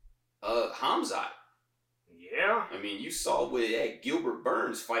 Hamzat. Yeah. I mean, you saw with that Gilbert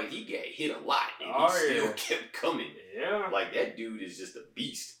Burns fight, he got hit a lot, and he still kept coming. Yeah. Like, that dude is just a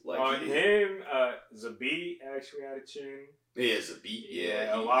beast. Like, Zabit actually had a chin. Yeah, Zabit.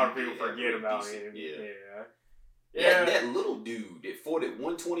 Yeah, a lot of people forget about him. Yeah. That little dude that fought at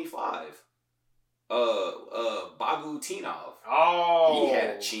 125, Bagu Tinov. Oh. He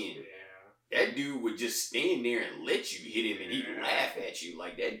had a chin. Yeah. That dude would just stand there and let you hit him, and he'd laugh at you.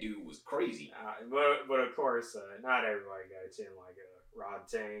 Like, that dude was crazy. But of course, not everybody got a chin like Rod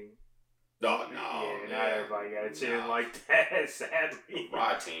Tang. Oh, no. Yeah, not everybody got a chin like that, sadly.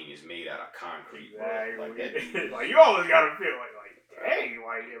 Rod Tang is made out of concrete. Exactly. Like, that dude like, you always gotta feel like, dang,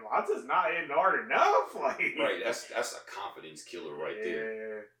 like, if I'm just not hitting hard enough, like. Right, that's a confidence killer right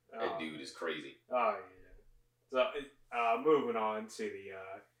there. That dude is crazy. Oh, yeah. So, moving on to the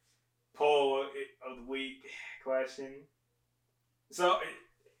poll of the week question. So,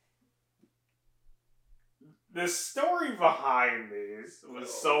 the story behind this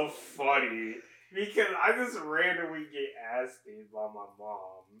was so funny because I just randomly get asked it by my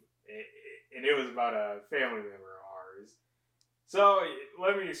mom, and it was about a family member of ours. So,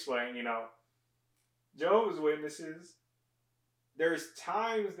 let me explain, Jehovah's Witnesses, there's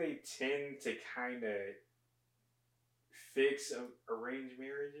times they tend to kind of fix arranged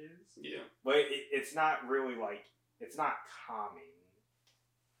marriages. Yeah. But it's not really it's not common.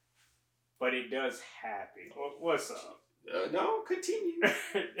 But it does happen. What's up? No, continue.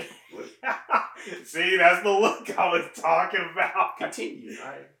 See, that's the look I was talking about. Continue.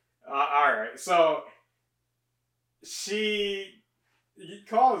 All right. So, he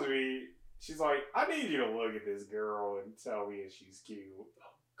calls me. She's like, I need you to look at this girl and tell me if she's cute. Oh,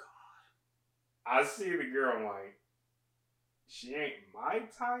 God. I see the girl, I'm like, she ain't my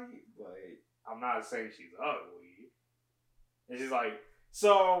type, but I'm not saying she's ugly. And she's like,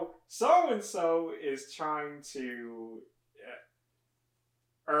 so-and-so is trying to...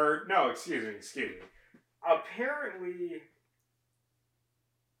 excuse me. Apparently,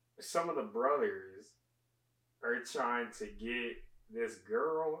 some of the brothers are trying to get this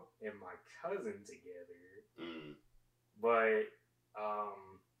girl and my cousin together. Mm. But,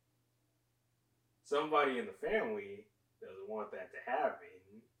 somebody in the family doesn't want that to happen.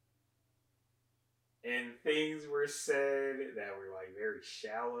 And things were said that were, like, very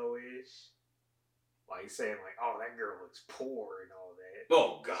shallow-ish. Like, saying, like, oh, that girl looks poor and all that.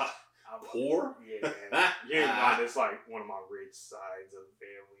 Oh, God. Poor? Yeah. You mind, it's, like, one of my rich sides of the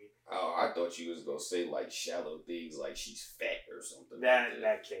family. Oh, I thought you was going to say, like, shallow things, like she's fat or something.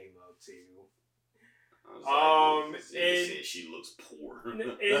 That came up, too. Said she looks poor.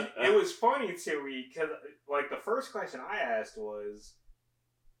 It was funny to me, because, like, the first question I asked was,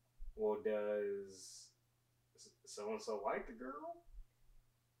 well, does so-and-so like the girl?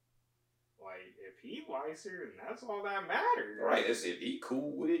 Like, if he likes her, then that's all that matters. Right, that's if he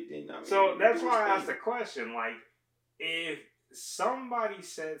cool with it, then I mean... So, that's why I asked the question, like, if somebody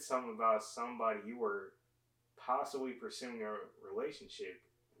said something about somebody you were possibly pursuing a relationship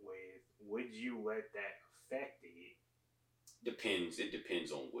with, would you let that affect it? Depends. It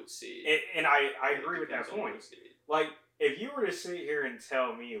depends on what's said. And I agree with that point. Like, if you were to sit here and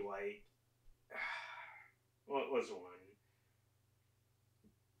tell me, like, what was one?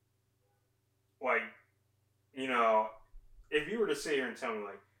 Like, if you were to sit here and tell me,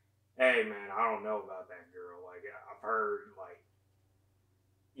 like, hey, man, I don't know about that girl. Like, I've heard, like,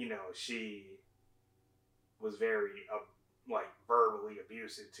 she was very, verbally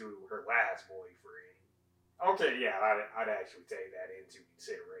abusive to her last boyfriend. Okay, yeah, I'd actually take that into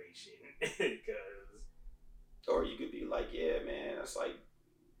consideration. Because... Or you could be like, yeah, man, it's like,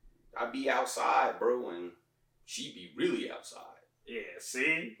 I be outside, bro, and she be really outside. Yeah,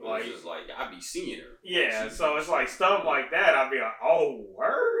 see? Like, it's just like, I be seeing her. Yeah, so it's like stuff like that, I'd be like, oh,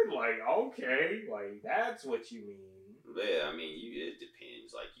 word? Like, okay, like, that's what you mean. Yeah, I mean, it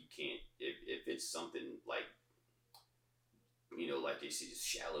depends. Like, you can't, if it's something like, like this is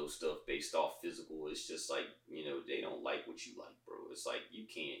shallow stuff based off physical, it's just like, they don't like what you like, bro. It's like, you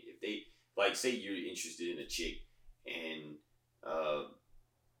can't, if they, like, say you're interested in a chick and,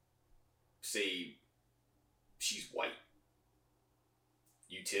 say she's white.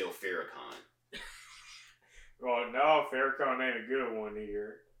 You tell Farrakhan. Well, no, Farrakhan ain't a good one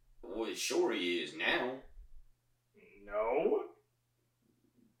here. Well, it sure he is now. No.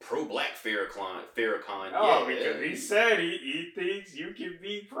 Pro-black Farrakhan. Oh, yeah, because he said he thinks you can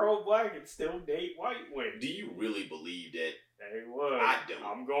be pro-black and still date white women. Do you really believe that? Hey, what? I don't.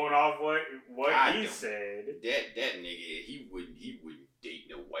 I'm going off what he said. That nigga, he wouldn't date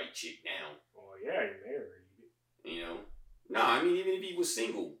no white chick now. Oh yeah, he married. No, I mean, even if he was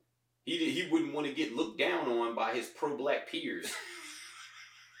single, He wouldn't want to get looked down on by his pro-black peers.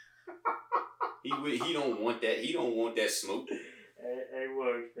 He don't want that. He don't want that smoke. Hey,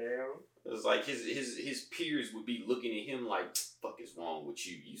 look, fam. It's like his peers would be looking at him like, "Fuck is wrong with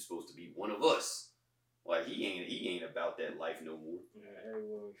you? You supposed to be one of us." Like he ain't about that life no more. Hey,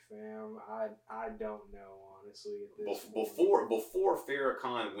 look, fam. I don't know honestly at this Before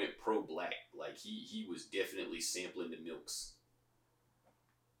Farrakhan went pro-black, like he was definitely sampling the milks.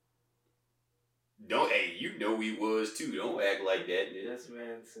 Hey, you know he was too. Don't act like that. This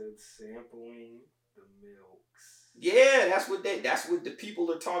man said sampling the milks. Yeah, that's what the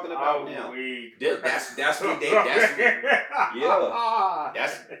people are talking about now. Weak. That's what they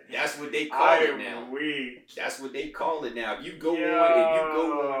that's what they call it now. Weak. That's what they call it now. If you go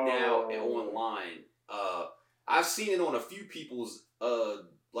on now and online, I've seen it on a few people's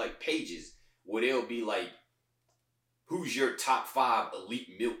like pages where they'll be like, "Who's your top 5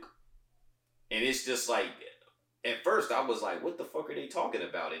 elite milk?" And it's just like, at first I was like, what the fuck are they talking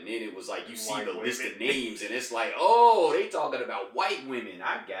about? And then it was like, you see the list of names and it's like, oh, they talking about white women.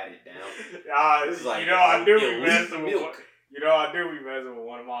 I got it down. It's like, I do be messing with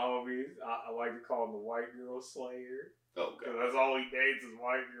one of my homies. I like to call him the white girl slayer. Oh, God. Because that's all he dates is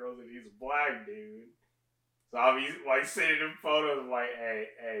white girls and he's a black dude. So I'll be like sending him photos like,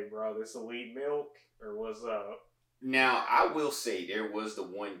 hey, bro, this elite milk or what's up? Now, I will say there was the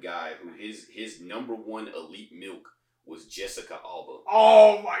one guy who his number one elite milk was Jessica Alba.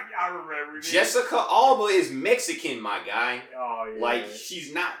 Oh my God, I remember this. Jessica Alba is Mexican, my guy. Oh yeah. Like,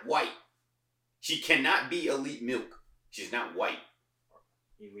 she's not white. She cannot be elite milk. She's not white.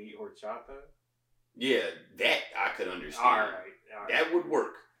 Elite horchata? Yeah, that I could understand. All right. That would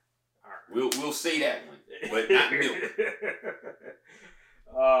work. All right. We'll say that one, but not milk.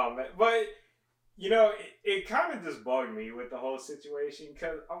 But you know, it kind of just bugged me with the whole situation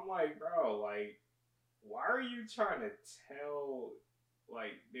because I'm like, bro, like, why are you trying to tell,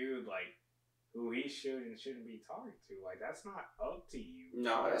 like, dude, like, who he should and shouldn't be talking to? Like, that's not up to you.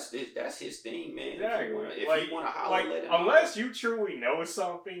 No, that's his thing, man. Exactly. If you want to holler, let him. Unless you truly know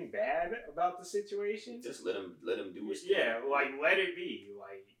something bad about the situation, just let him do his thing. Yeah, like, let it be.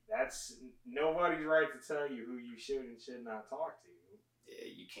 Like, that's nobody's right to tell you who you should and should not talk to. Yeah,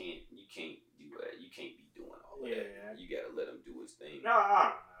 you can't do that. You can't be doing all that. Yeah. You gotta let him do his thing. No,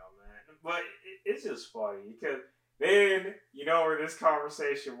 I don't know, man. But it's just funny because then, you know where this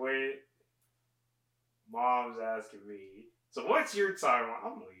conversation went? Mom's asking me, so what's your timeline?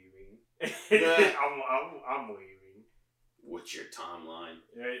 I'm leaving. I'm leaving. What's your timeline?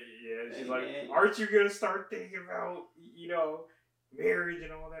 Yeah, she's like, man. Aren't you going to start thinking about, marriage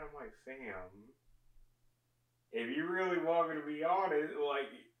and all that? I'm like, fam, if you really want me to be honest, like,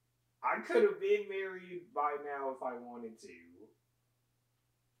 I could have been married by now if I wanted to.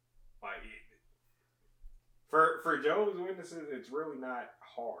 Like, for Joe's witnesses, it's really not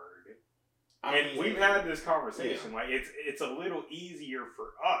hard. We've had this conversation. Yeah. Like, it's a little easier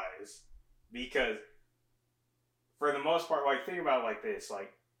for us because, for the most part, like, think about it like this.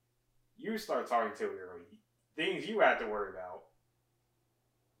 Like, you start talking to a girl, things you have to worry about.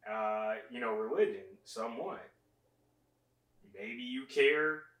 Religion, somewhat. Maybe you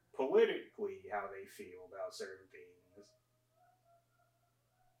care politically how they feel about certain things.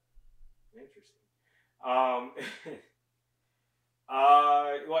 Interesting.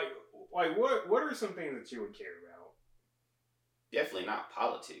 Like what are some things that you would care about? Definitely not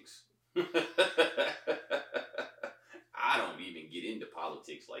politics. I don't even get into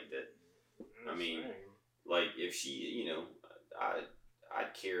politics like that. I mean, like if she,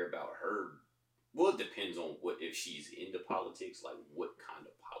 I'd care about her. Well, it depends on if she's into politics, like what kind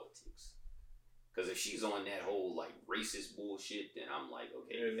of politics. Because if she's on that whole like racist bullshit, then I'm like,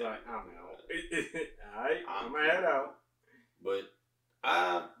 okay, it's like, I'm out. Alright, I'm gonna head out. But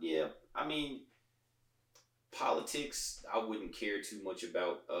I mean, politics I wouldn't care too much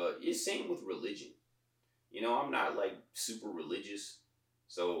about. It's same with religion. I'm not like super religious,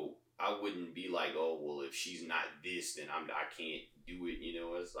 so I wouldn't be like, oh well, if she's not this, then I can't do it.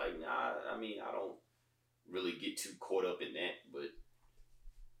 It's like, nah. I mean, I don't really get too caught up in that, but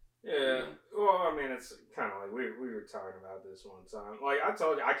yeah. Well, I mean, it's kind of like we were talking about this one time. Like I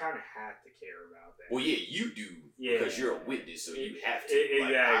told you, I kind of have to care about that. Well, yeah, you do. Yeah, because you're a witness, so you have to.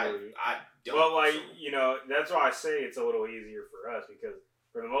 Exactly. I don't. Well, like that's why I say it's a little easier for us because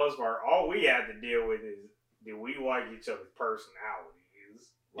for the most part, all we have to deal with is do we like each other's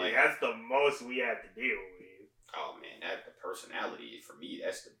personalities. Like that's the most we have to deal with. Oh man, that the personality for me,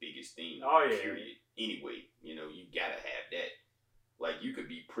 that's the biggest thing. Oh yeah. Period. Anyway, you gotta have that. Like you could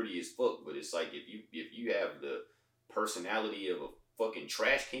be pretty as fuck, but it's like if you have the personality of a fucking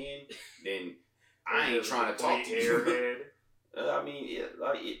trash can, then I ain't trying to talk to you. Airhead. I mean,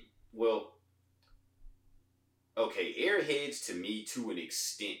 well, okay, airheads to me to an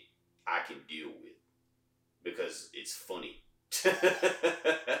extent I can deal with because it's funny.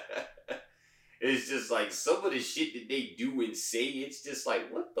 It's just like some of the shit that they do and say, it's just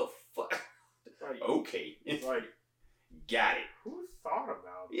like, what the fuck? Like, okay. It's like, got it. Who thought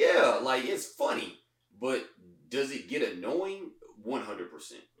about that? Yeah, like it's funny, but does it get annoying? 100%.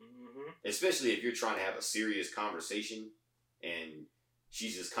 Especially if you're trying to have a serious conversation and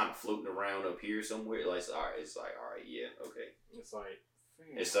she's just kind of floating around up here somewhere. Like, all right, yeah, okay.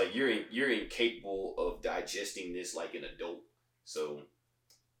 It's like you're incapable of digesting this like an adult, so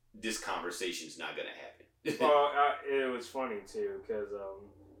this conversation's not gonna happen. Well, it was funny too because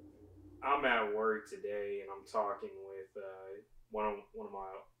I'm at work today and I'm talking with one of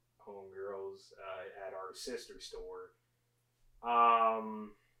my homegirls at our sister store.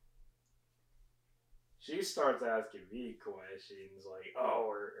 She starts asking me questions like, "Oh,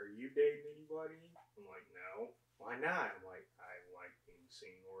 are you dating anybody?" I'm like, "No." "Why not?" I'm like, "I like being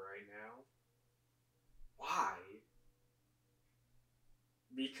single right now." "Why?"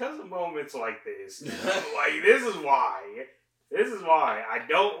 Because of moments like this. Like, this is why. This is why. I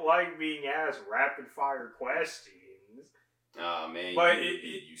don't like being asked rapid fire questions. Oh, man, but you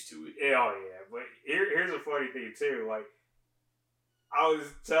get used to it. Oh, yeah. But here's a funny thing, too. Like, I was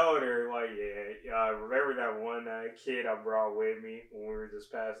telling her, like, yeah, remember that one kid I brought with me when we were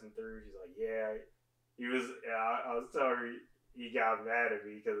just passing through? She's like, yeah. I was telling her he got mad at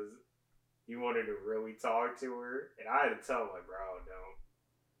me because he wanted to really talk to her. And I had to tell him, like, bro,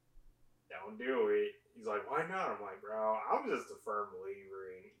 don't do it. He's like, why not? I'm like, bro, I'm just a firm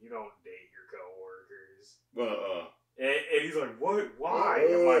believer in you don't date your coworkers. And he's like, what? Why?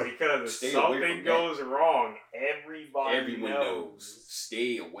 I'm like, because if something goes wrong, everyone knows.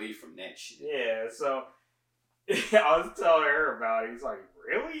 Stay away from that shit. Yeah, so I was telling her about it. He's like,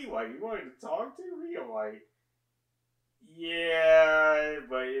 really? Like, you wanted to talk to me? I'm like, yeah,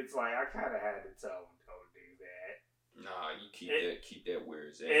 but it's like, I kind of had to tell him, don't do that. Nah, you keep that where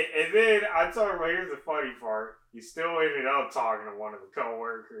it's at. And then I told her, well, here's the funny part. He still ended up talking to one of the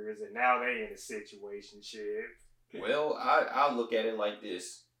coworkers, and now they in a situationship. Well, I look at it like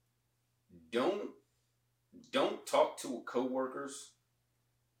this. Don't talk to coworkers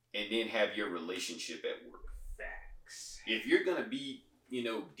and then have your relationship at work. Facts. If you're gonna be,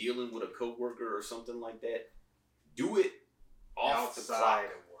 dealing with a coworker or something like that, do it outside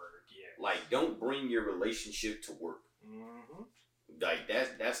of work. Yeah. Like, don't bring your relationship to work. Mm-hmm. Like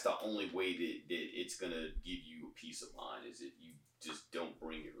that's the only way that it's gonna give you a peace of mind is if you just don't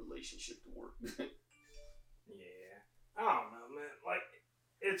bring your relationship to work. Yeah, I don't know, man. Like,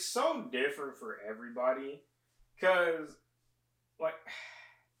 it's so different for everybody, cause like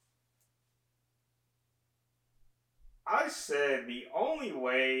I said, the only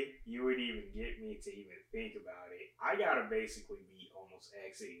way you would even get me to even think about it, I gotta basically be almost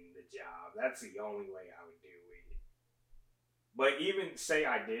exiting the job. That's the only way I would do it. But even say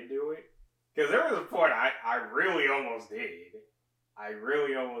I did do it, because there was a point I really almost did. I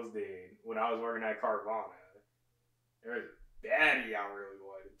really almost did when I was working at Carvana. There was a baddie I really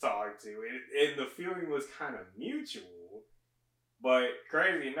wanted to talk to, and the feeling was kind of mutual. But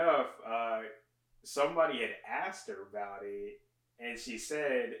crazy enough, somebody had asked her about it, and she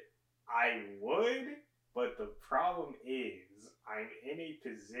said, I would, but the problem is I'm in a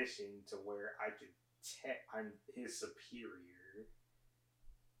position to where I'm his superior.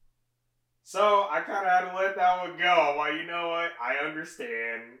 So I kind of had to let that one go. I'm like, you know what? I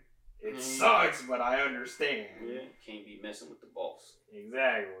understand. It sucks, but I understand. Yeah, can't be messing with the boss.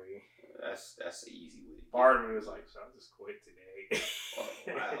 Exactly. That's the easy way. Part of me was like, so I'll just quit today. Oh,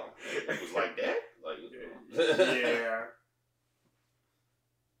 wow. It was like that? Yeah.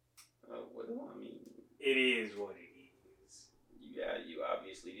 Well, I mean, it is what it is. You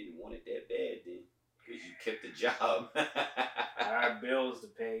obviously didn't want it that bad then, because you kept the job. I have bills to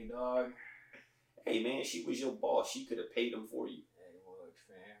pay, dog. Hey man, she was your boss. She could have paid them for you. Hey, look,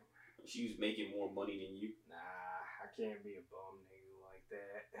 fam. She was making more money than you. Nah, I can't be a bum nigga like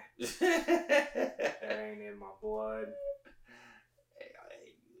that. That ain't in my blood. Hey,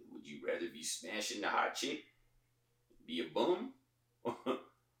 would you rather be smashing the hot chick, be a bum,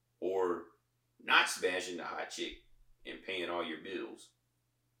 or not smashing the hot chick and paying all your bills?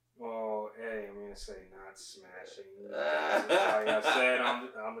 Well, hey, I'm gonna say not smashing. Like I said, I'm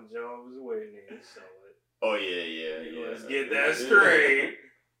a Jehovah's Witness, so oh yeah. Let's get that straight.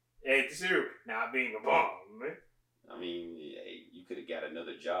 And two, not being a bum. I mean, hey, you could have got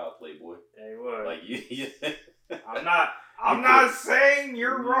another job, Playboy. Hey, what? Like you. I'm not saying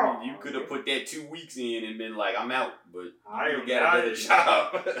you're wrong. You could have put that 2 weeks in and been like, I'm out, but you got another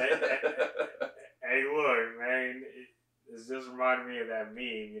job. Hey, look, man. It's just reminded me of that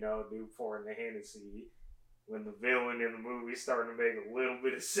meme, dude pouring the Hennessy when the villain in the movie starting to make a little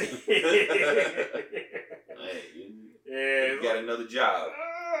bit of sense. Hey, you got another job.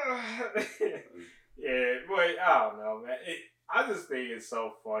 Yeah, but I don't know, man. I just think it's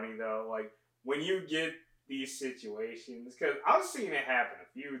so funny, though. Like, when you get these situations, because I've seen it happen a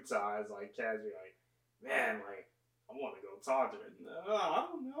few times, like, cats be like, man, like, I want to go talk to her. No, I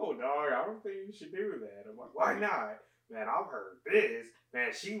don't know, dog. I don't think you should do that. I'm like, why not? Man, I've heard this.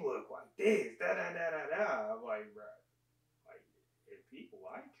 Man, she look like this. Da-da-da-da-da. I'm like, bro, like, if people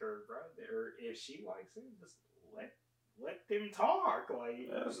like her, bro, or if she likes him, just let them talk. Like,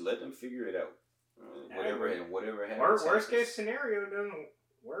 yeah, just let them figure it out. Whatever happens. Worst case scenario doesn't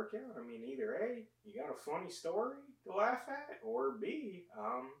work out. I mean, either A, you got a funny story to laugh at, or B,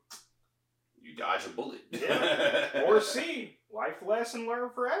 you dodge a bullet. Yeah. Or C, life lesson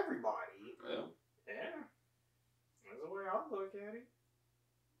learned for everybody. Well. Yeah. That's the way I look at it.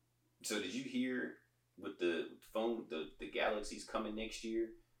 So did you hear with the phone, the Galaxies coming next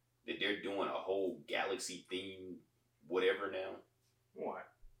year, that they're doing a whole Galaxy theme whatever now? What?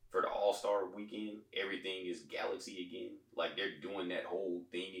 For the All-Star weekend, everything is Galaxy again. Like, they're doing that whole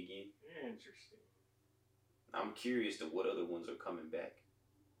thing again. Interesting. I'm curious to what other ones are coming back.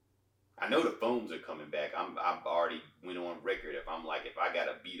 I know the phones are coming back. I've already went on record. If I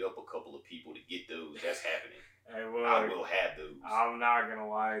gotta beat up a couple of people to get those, that's happening. Hey, look, I will have those. I'm not gonna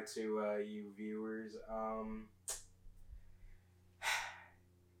lie to you viewers.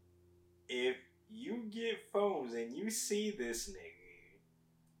 If you get phones and you see this nigga,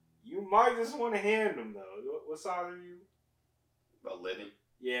 you might just want to hand them though. What size are you? 11.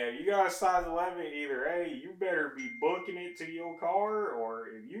 Yeah, if you got a size 11, either A, you better be booking it to your car, or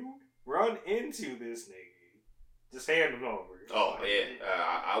if you run into this nigga, just hand them over. Oh, yeah.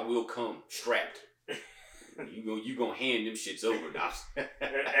 I will come strapped. You gonna hand them shits over now.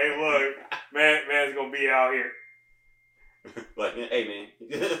 Hey, look, man's gonna be out here. Like, hey, man.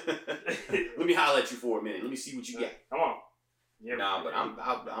 Let me holler at you for a minute. Let me see what you got. Come on. Yeah, nah, but I'm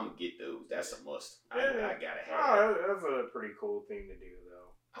gonna get those. That's a must. Yeah. I gotta have it. That's a pretty cool thing to do,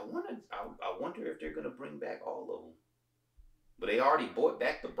 though. I wonder if they're gonna bring back all of them. But they already bought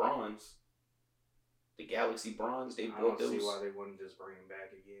back the bronze. The Galaxy bronze, they bought those. I don't see why they wouldn't just bring them back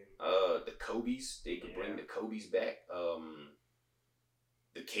again. The Kobe's, they could bring the Kobe's back.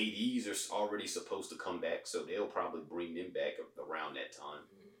 The KDs are already supposed to come back, so they'll probably bring them back around that time.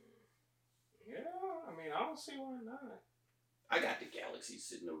 Yeah, I mean, I don't see why not. I got the Galaxies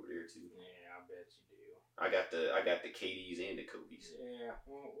sitting over there too. Yeah, I bet you do. I got the KDs and the Kobe's. Yeah,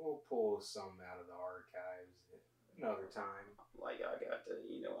 we'll pull some out of the archives another time. Like I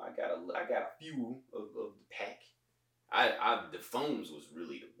got a few of the pack. The phones was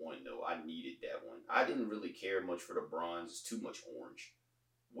really the one though. I needed that one. I didn't really care much for the bronze. It's too much orange.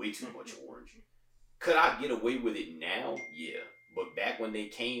 Way too much orange. Could I get away with it now? Yeah. But back when they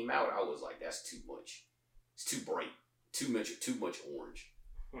came out, I was like, that's too much. It's too bright. Too much orange.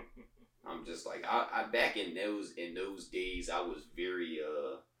 I'm just like, I back in those days, I was very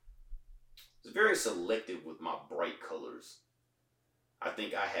selective with my bright colors. I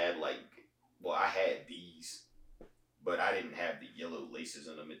think I had I had these, but I didn't have the yellow laces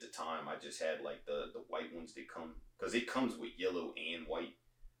in them at the time. I just had like the white ones that come, because it comes with yellow and white,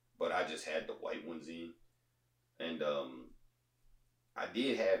 but I just had the white ones in. And I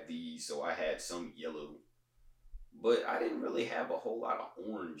did have these, so I had some yellow, but I didn't really have a whole lot of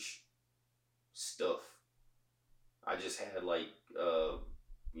orange stuff. I just had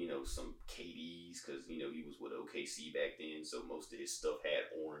some KDs, because he was with OKC back then, so most of his stuff had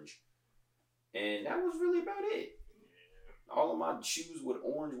orange, and that was really about it. Yeah. All of my shoes with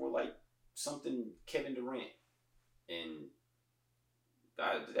orange were like something Kevin Durant, and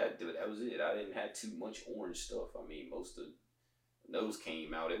that was it. I didn't have too much orange stuff. I mean, most of those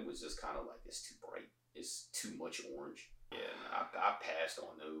came out, it was just kind of like, it's too bright. It's too much orange. Yeah, I passed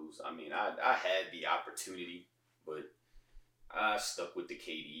on those. I mean, I had the opportunity, but I stuck with the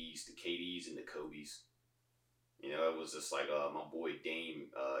KDs and the Kobe's. It was just like my boy Dame.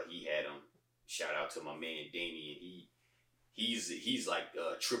 He had them. Shout out to my man Damien. He's like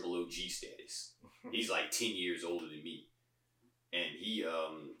triple OG status. He's like 10 years older than me. And he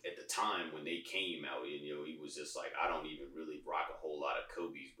at the time when they came out, he was just like, I don't even really rock a whole lot of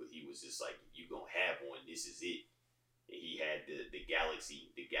Kobe's, but he was just like, you gonna have one. This is it. And he had the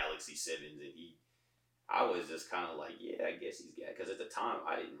Galaxy 7s, and I was just kind of like, yeah, I guess he's got, because at the time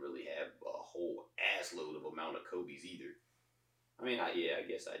I didn't really have a whole ass load of amount of Kobe's either. I mean, I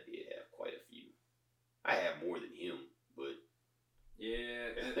guess I did have quite a few. I have more than him, but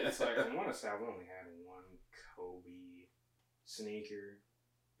yeah, it's like I want to say I've only had one Kobe sneaker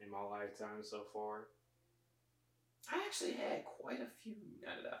in my lifetime so far. I actually had quite a few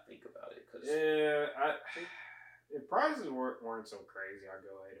now that I think about it. Cause if prices weren't so crazy, I'd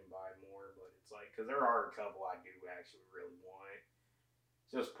go ahead and buy more. But it's like, because there are a couple I do actually really want.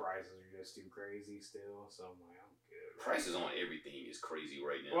 Just prices are just too crazy still. So I'm like, I'm good. Prices on everything is crazy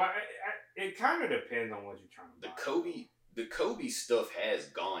right now. Well, it kind of depends on what you're trying to buy. The Kobe stuff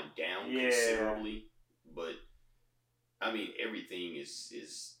has gone down considerably, but I mean everything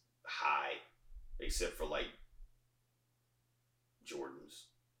is high except for like Jordans.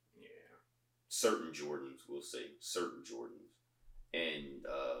 Yeah. Certain Jordans, we'll say. Certain Jordans. And,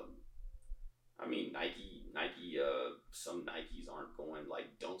 I mean, Nike, some Nikes aren't going,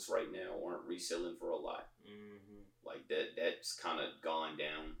 like, Dunks right now aren't reselling for a lot. Mm-hmm. Like, that's kind of gone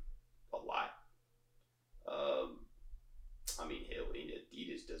down a lot. I mean, hell,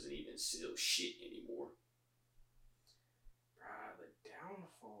 Adidas doesn't even sell shit anymore. Bruh, the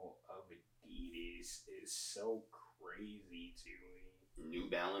downfall of Adidas is so crazy to me. New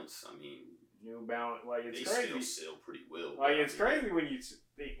Balance, I mean, New Balance, like it's they crazy. They still sell pretty well. Like it's crazy when you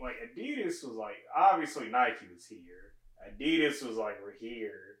think like Adidas was like obviously Nike was here. Adidas was like we're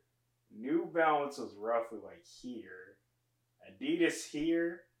here. New Balance was roughly like here. Adidas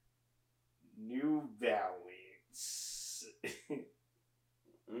here. New Balance.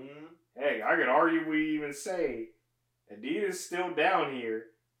 Mm-hmm. Hey, I could arguably even say Adidas still down here.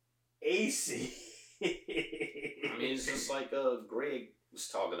 AC. I mean, it's just like Greg was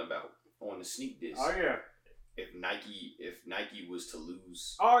talking about on the Sneak Disc. Oh yeah. If Nike was to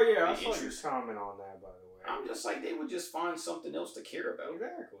lose, oh yeah, I saw your comment on that, by the way. I'm just like they would just find something else to care about.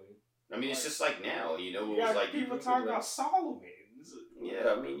 Exactly. I mean, it's just like now, you know, You it was like people talking about Solomons.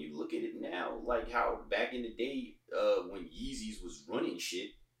 Yeah, I mean, you look at it now, like how back in the day, when Yeezys was running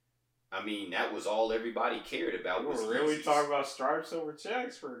shit. I mean, that was all everybody cared about. We were really talking about stripes over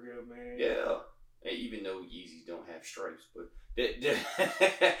checks for a good minute. Yeah, even though Yeezys don't have stripes, but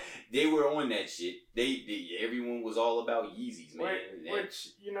they were on that shit. Everyone was all about Yeezys, man.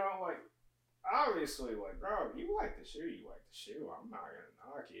 Which you know, like obviously, like bro, you like the shoe, you like the shoe. I'm not gonna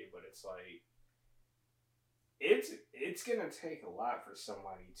knock it, but it's like it's gonna take a lot for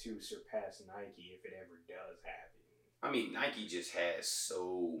somebody to surpass Nike if it ever does happen. I mean, Nike just has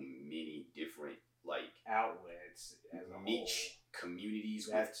so many different like outlets, as a niche communities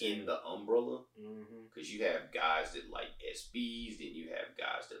That's within the umbrella. Because you have guys that like SBs, then you have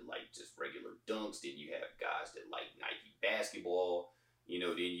guys that like just regular dunks, then you have guys that like Nike basketball. You know,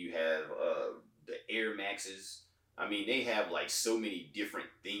 then you have the Air Maxes. I mean, they have like so many different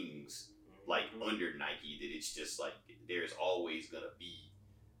things like under Nike that it's just like there's always gonna be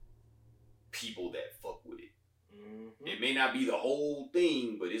people that fuck with it. It may not be the whole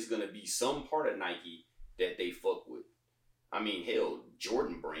thing, but it's gonna be some part of Nike that they fuck with. I mean, hell,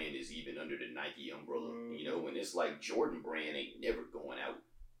 Jordan brand is even under the Nike umbrella, you know, and it's like Jordan brand ain't never going out.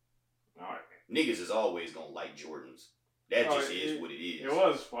 All right. Niggas is always gonna like Jordans. That just is what it is. It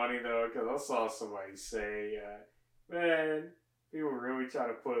was funny though, because I saw somebody say, man, people really try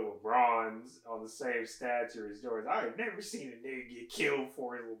to put LeBron's on the same stature as Jordan. I have never seen a nigga get killed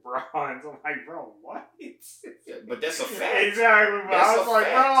for his LeBron's. I'm like, bro, what? Yeah, but that's a fact. Exactly. But that's I was like,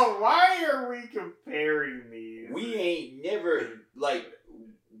 fact. bro, why are we comparing these? We ain't never, like,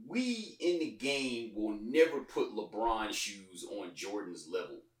 we in the game will never put LeBron shoes on Jordan's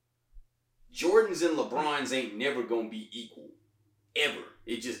level. Jordans and LeBron's ain't never gonna be equal. Ever.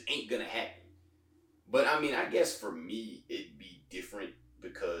 It just ain't gonna happen. But I mean, I guess for me, it'd be different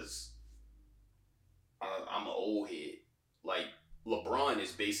because I'm an old head. Like, LeBron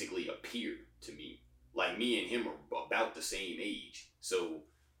is basically a peer to me. Like, me and him are about the same age. So,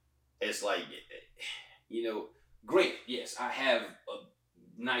 it's like, you know, great, yes, I have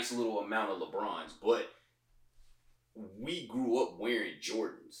a nice little amount of LeBrons, but we grew up wearing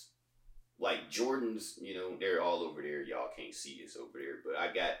Jordans. Like, Jordans, you know, they're all over there. Y'all can't see us over there, but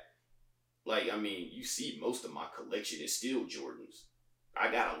I got, like, I mean, you see most of my collection is still Jordans.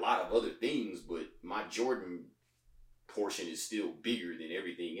 I got a lot of other things, but my Jordan portion is still bigger than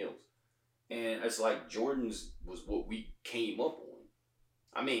everything else. And it's like Jordans was what we came up on.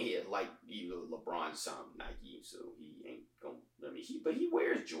 I mean, yeah, like, you know, LeBron signed Nike, so he ain't gonna, I mean, but he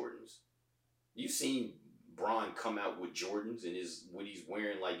wears Jordans. You seen Bron come out with Jordans and when he's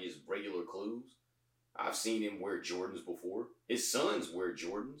wearing like his regular clothes. I've seen him wear Jordans before. His sons wear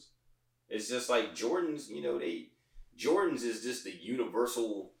Jordans. It's just like Jordans, you know, Jordans is just the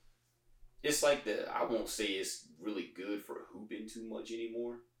universal it's like I won't say it's really good for hooping too much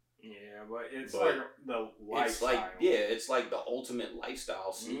anymore. Yeah, but it's like the lifestyle. It's like, it's like the ultimate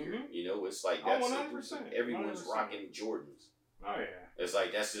lifestyle sneaker. Mm-hmm. You know, it's like that's 100%. Everyone's 100%. rocking Jordans. Oh yeah. It's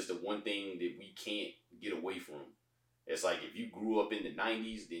like that's just the one thing that we can't get away from. It's like if you grew up in the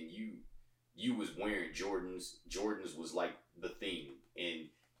 '90s, then you was wearing Jordans. Jordans was like the thing, and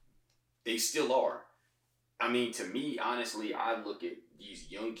they still are. I mean, to me, honestly, I look at these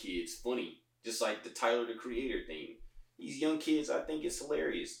young kids funny, just like the Tyler the Creator thing. These young kids, I think it's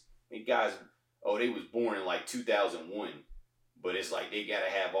hilarious. And guys, they was born in like 2001, but it's like they gotta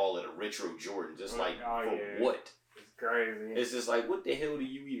have all of the retro Jordans. It's like, what? It's crazy. It's just like, what the hell do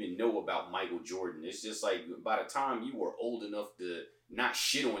you even know about Michael Jordan? It's just like, by the time you were old enough to not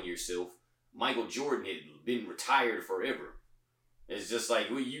shit on yourself, Michael Jordan had been retired forever. It's just like,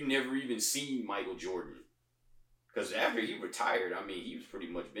 well, you never even seen Michael Jordan. Because after he retired, I mean, he was pretty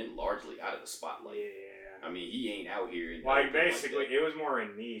much been largely out of the spotlight. Yeah. I mean, he ain't out here. Like, basically, it was more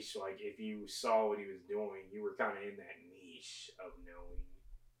a niche. Like, if you saw what he was doing, you were kind of in that niche of knowing.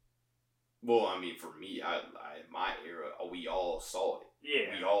 Well, I mean, for me, I my era, we all saw it.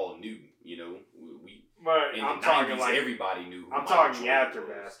 Yeah. We all knew, you know. But in I'm the talking 90s, like everybody knew who I'm Michael talking Jordan after was.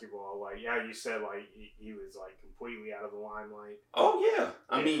 basketball. Like, yeah, you said, like, he was, like, completely out of the limelight. Oh, yeah.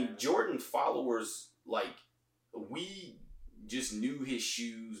 I mean, Jordan followers, like, we just knew his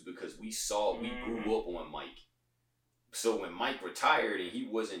shoes because we grew up on Mike. So when Mike retired and he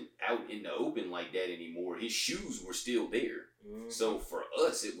wasn't out in the open like that anymore, his shoes were still there. Mm-hmm. So for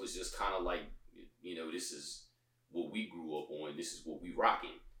us, it was just kind of like, you know, this is what we grew up on. This is what we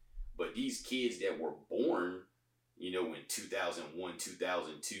rocking. But these kids that were born, you know, in 2001,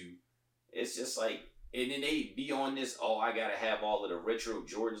 2002, it's just like, and then they be on this, I gotta have all of the retro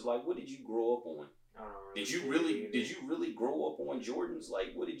Jordans. Like, what did you grow up on? Did you really grow up on Jordans?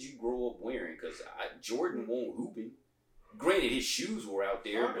 Like, what did you grow up wearing? Because Jordan won't hooping. Granted, his shoes were out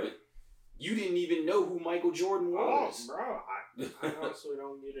there, but you didn't even know who Michael Jordan was. Oh, bro, I honestly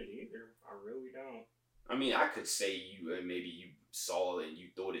don't get it either. I really don't. I mean, I could say maybe you saw it and you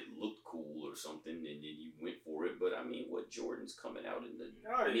thought it looked cool or something, and then you went for it. But I mean, what Jordan's coming out in the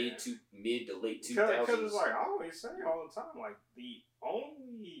mid to late 2000s? Because it's like I always say all the time, like the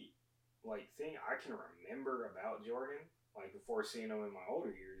only thing I can remember about Jordan, like before seeing him in my older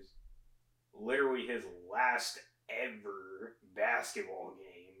years, literally his last ever basketball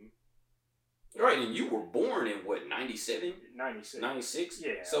game. Right, and you were born in what, 97? 96. 96?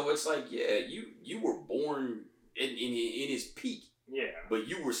 Yeah. So it's like, yeah, you were born in his peak. Yeah. But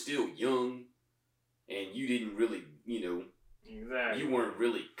you were still young, and you didn't really, you know, exactly. You weren't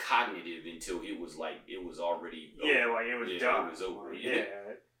really cognitive until it was already over. Yeah, like it was done. It was over. Yeah.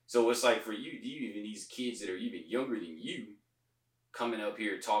 So it's like for you, even these kids that are even younger than you, coming up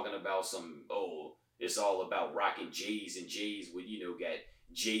here talking about it's all about rocking J's and J's with, you know, got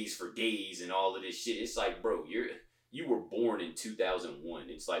J's for days and all of this shit. It's like, bro, you were born in 2001.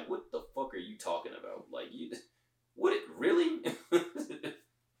 It's like, what the fuck are you talking about? Like, really? Yeah.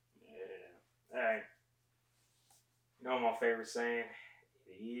 Hey. You know my favorite saying?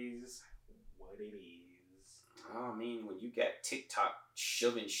 It is what it is. I mean, when you got TikTok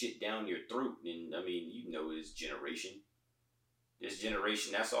shoving shit down your throat, then, I mean, you know this generation. This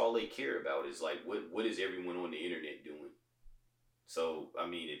generation, that's all they care about is like, what is everyone on the internet doing? So, I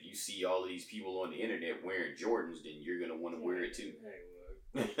mean, if you see all of these people on the internet wearing Jordans, then you're going to want to wear it too. Hey,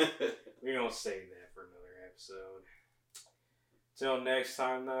 look. We're going to save that for another episode. Till next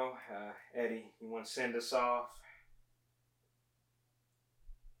time, though, Eddie, you want to send us off?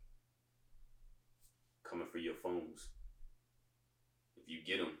 Coming for your phones. If you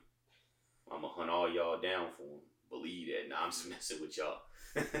get them, I'm going to hunt all y'all down for them. Believe that. Nah, I'm just messing with y'all.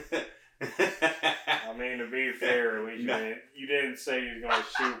 I mean, to be fair, at least you didn't say you was going to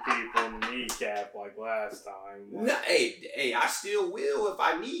shoot people in the kneecap like last time. No, hey, I still will if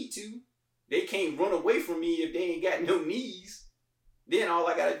I need to. They can't run away from me if they ain't got no knees. Then all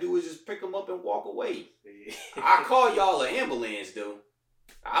I got to do is just pick them up and walk away. I'll call y'all an ambulance, though.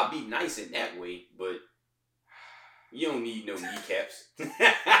 I'll be nice in that way, but you don't need no kneecaps.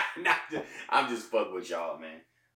 I'm just fucking with y'all, man.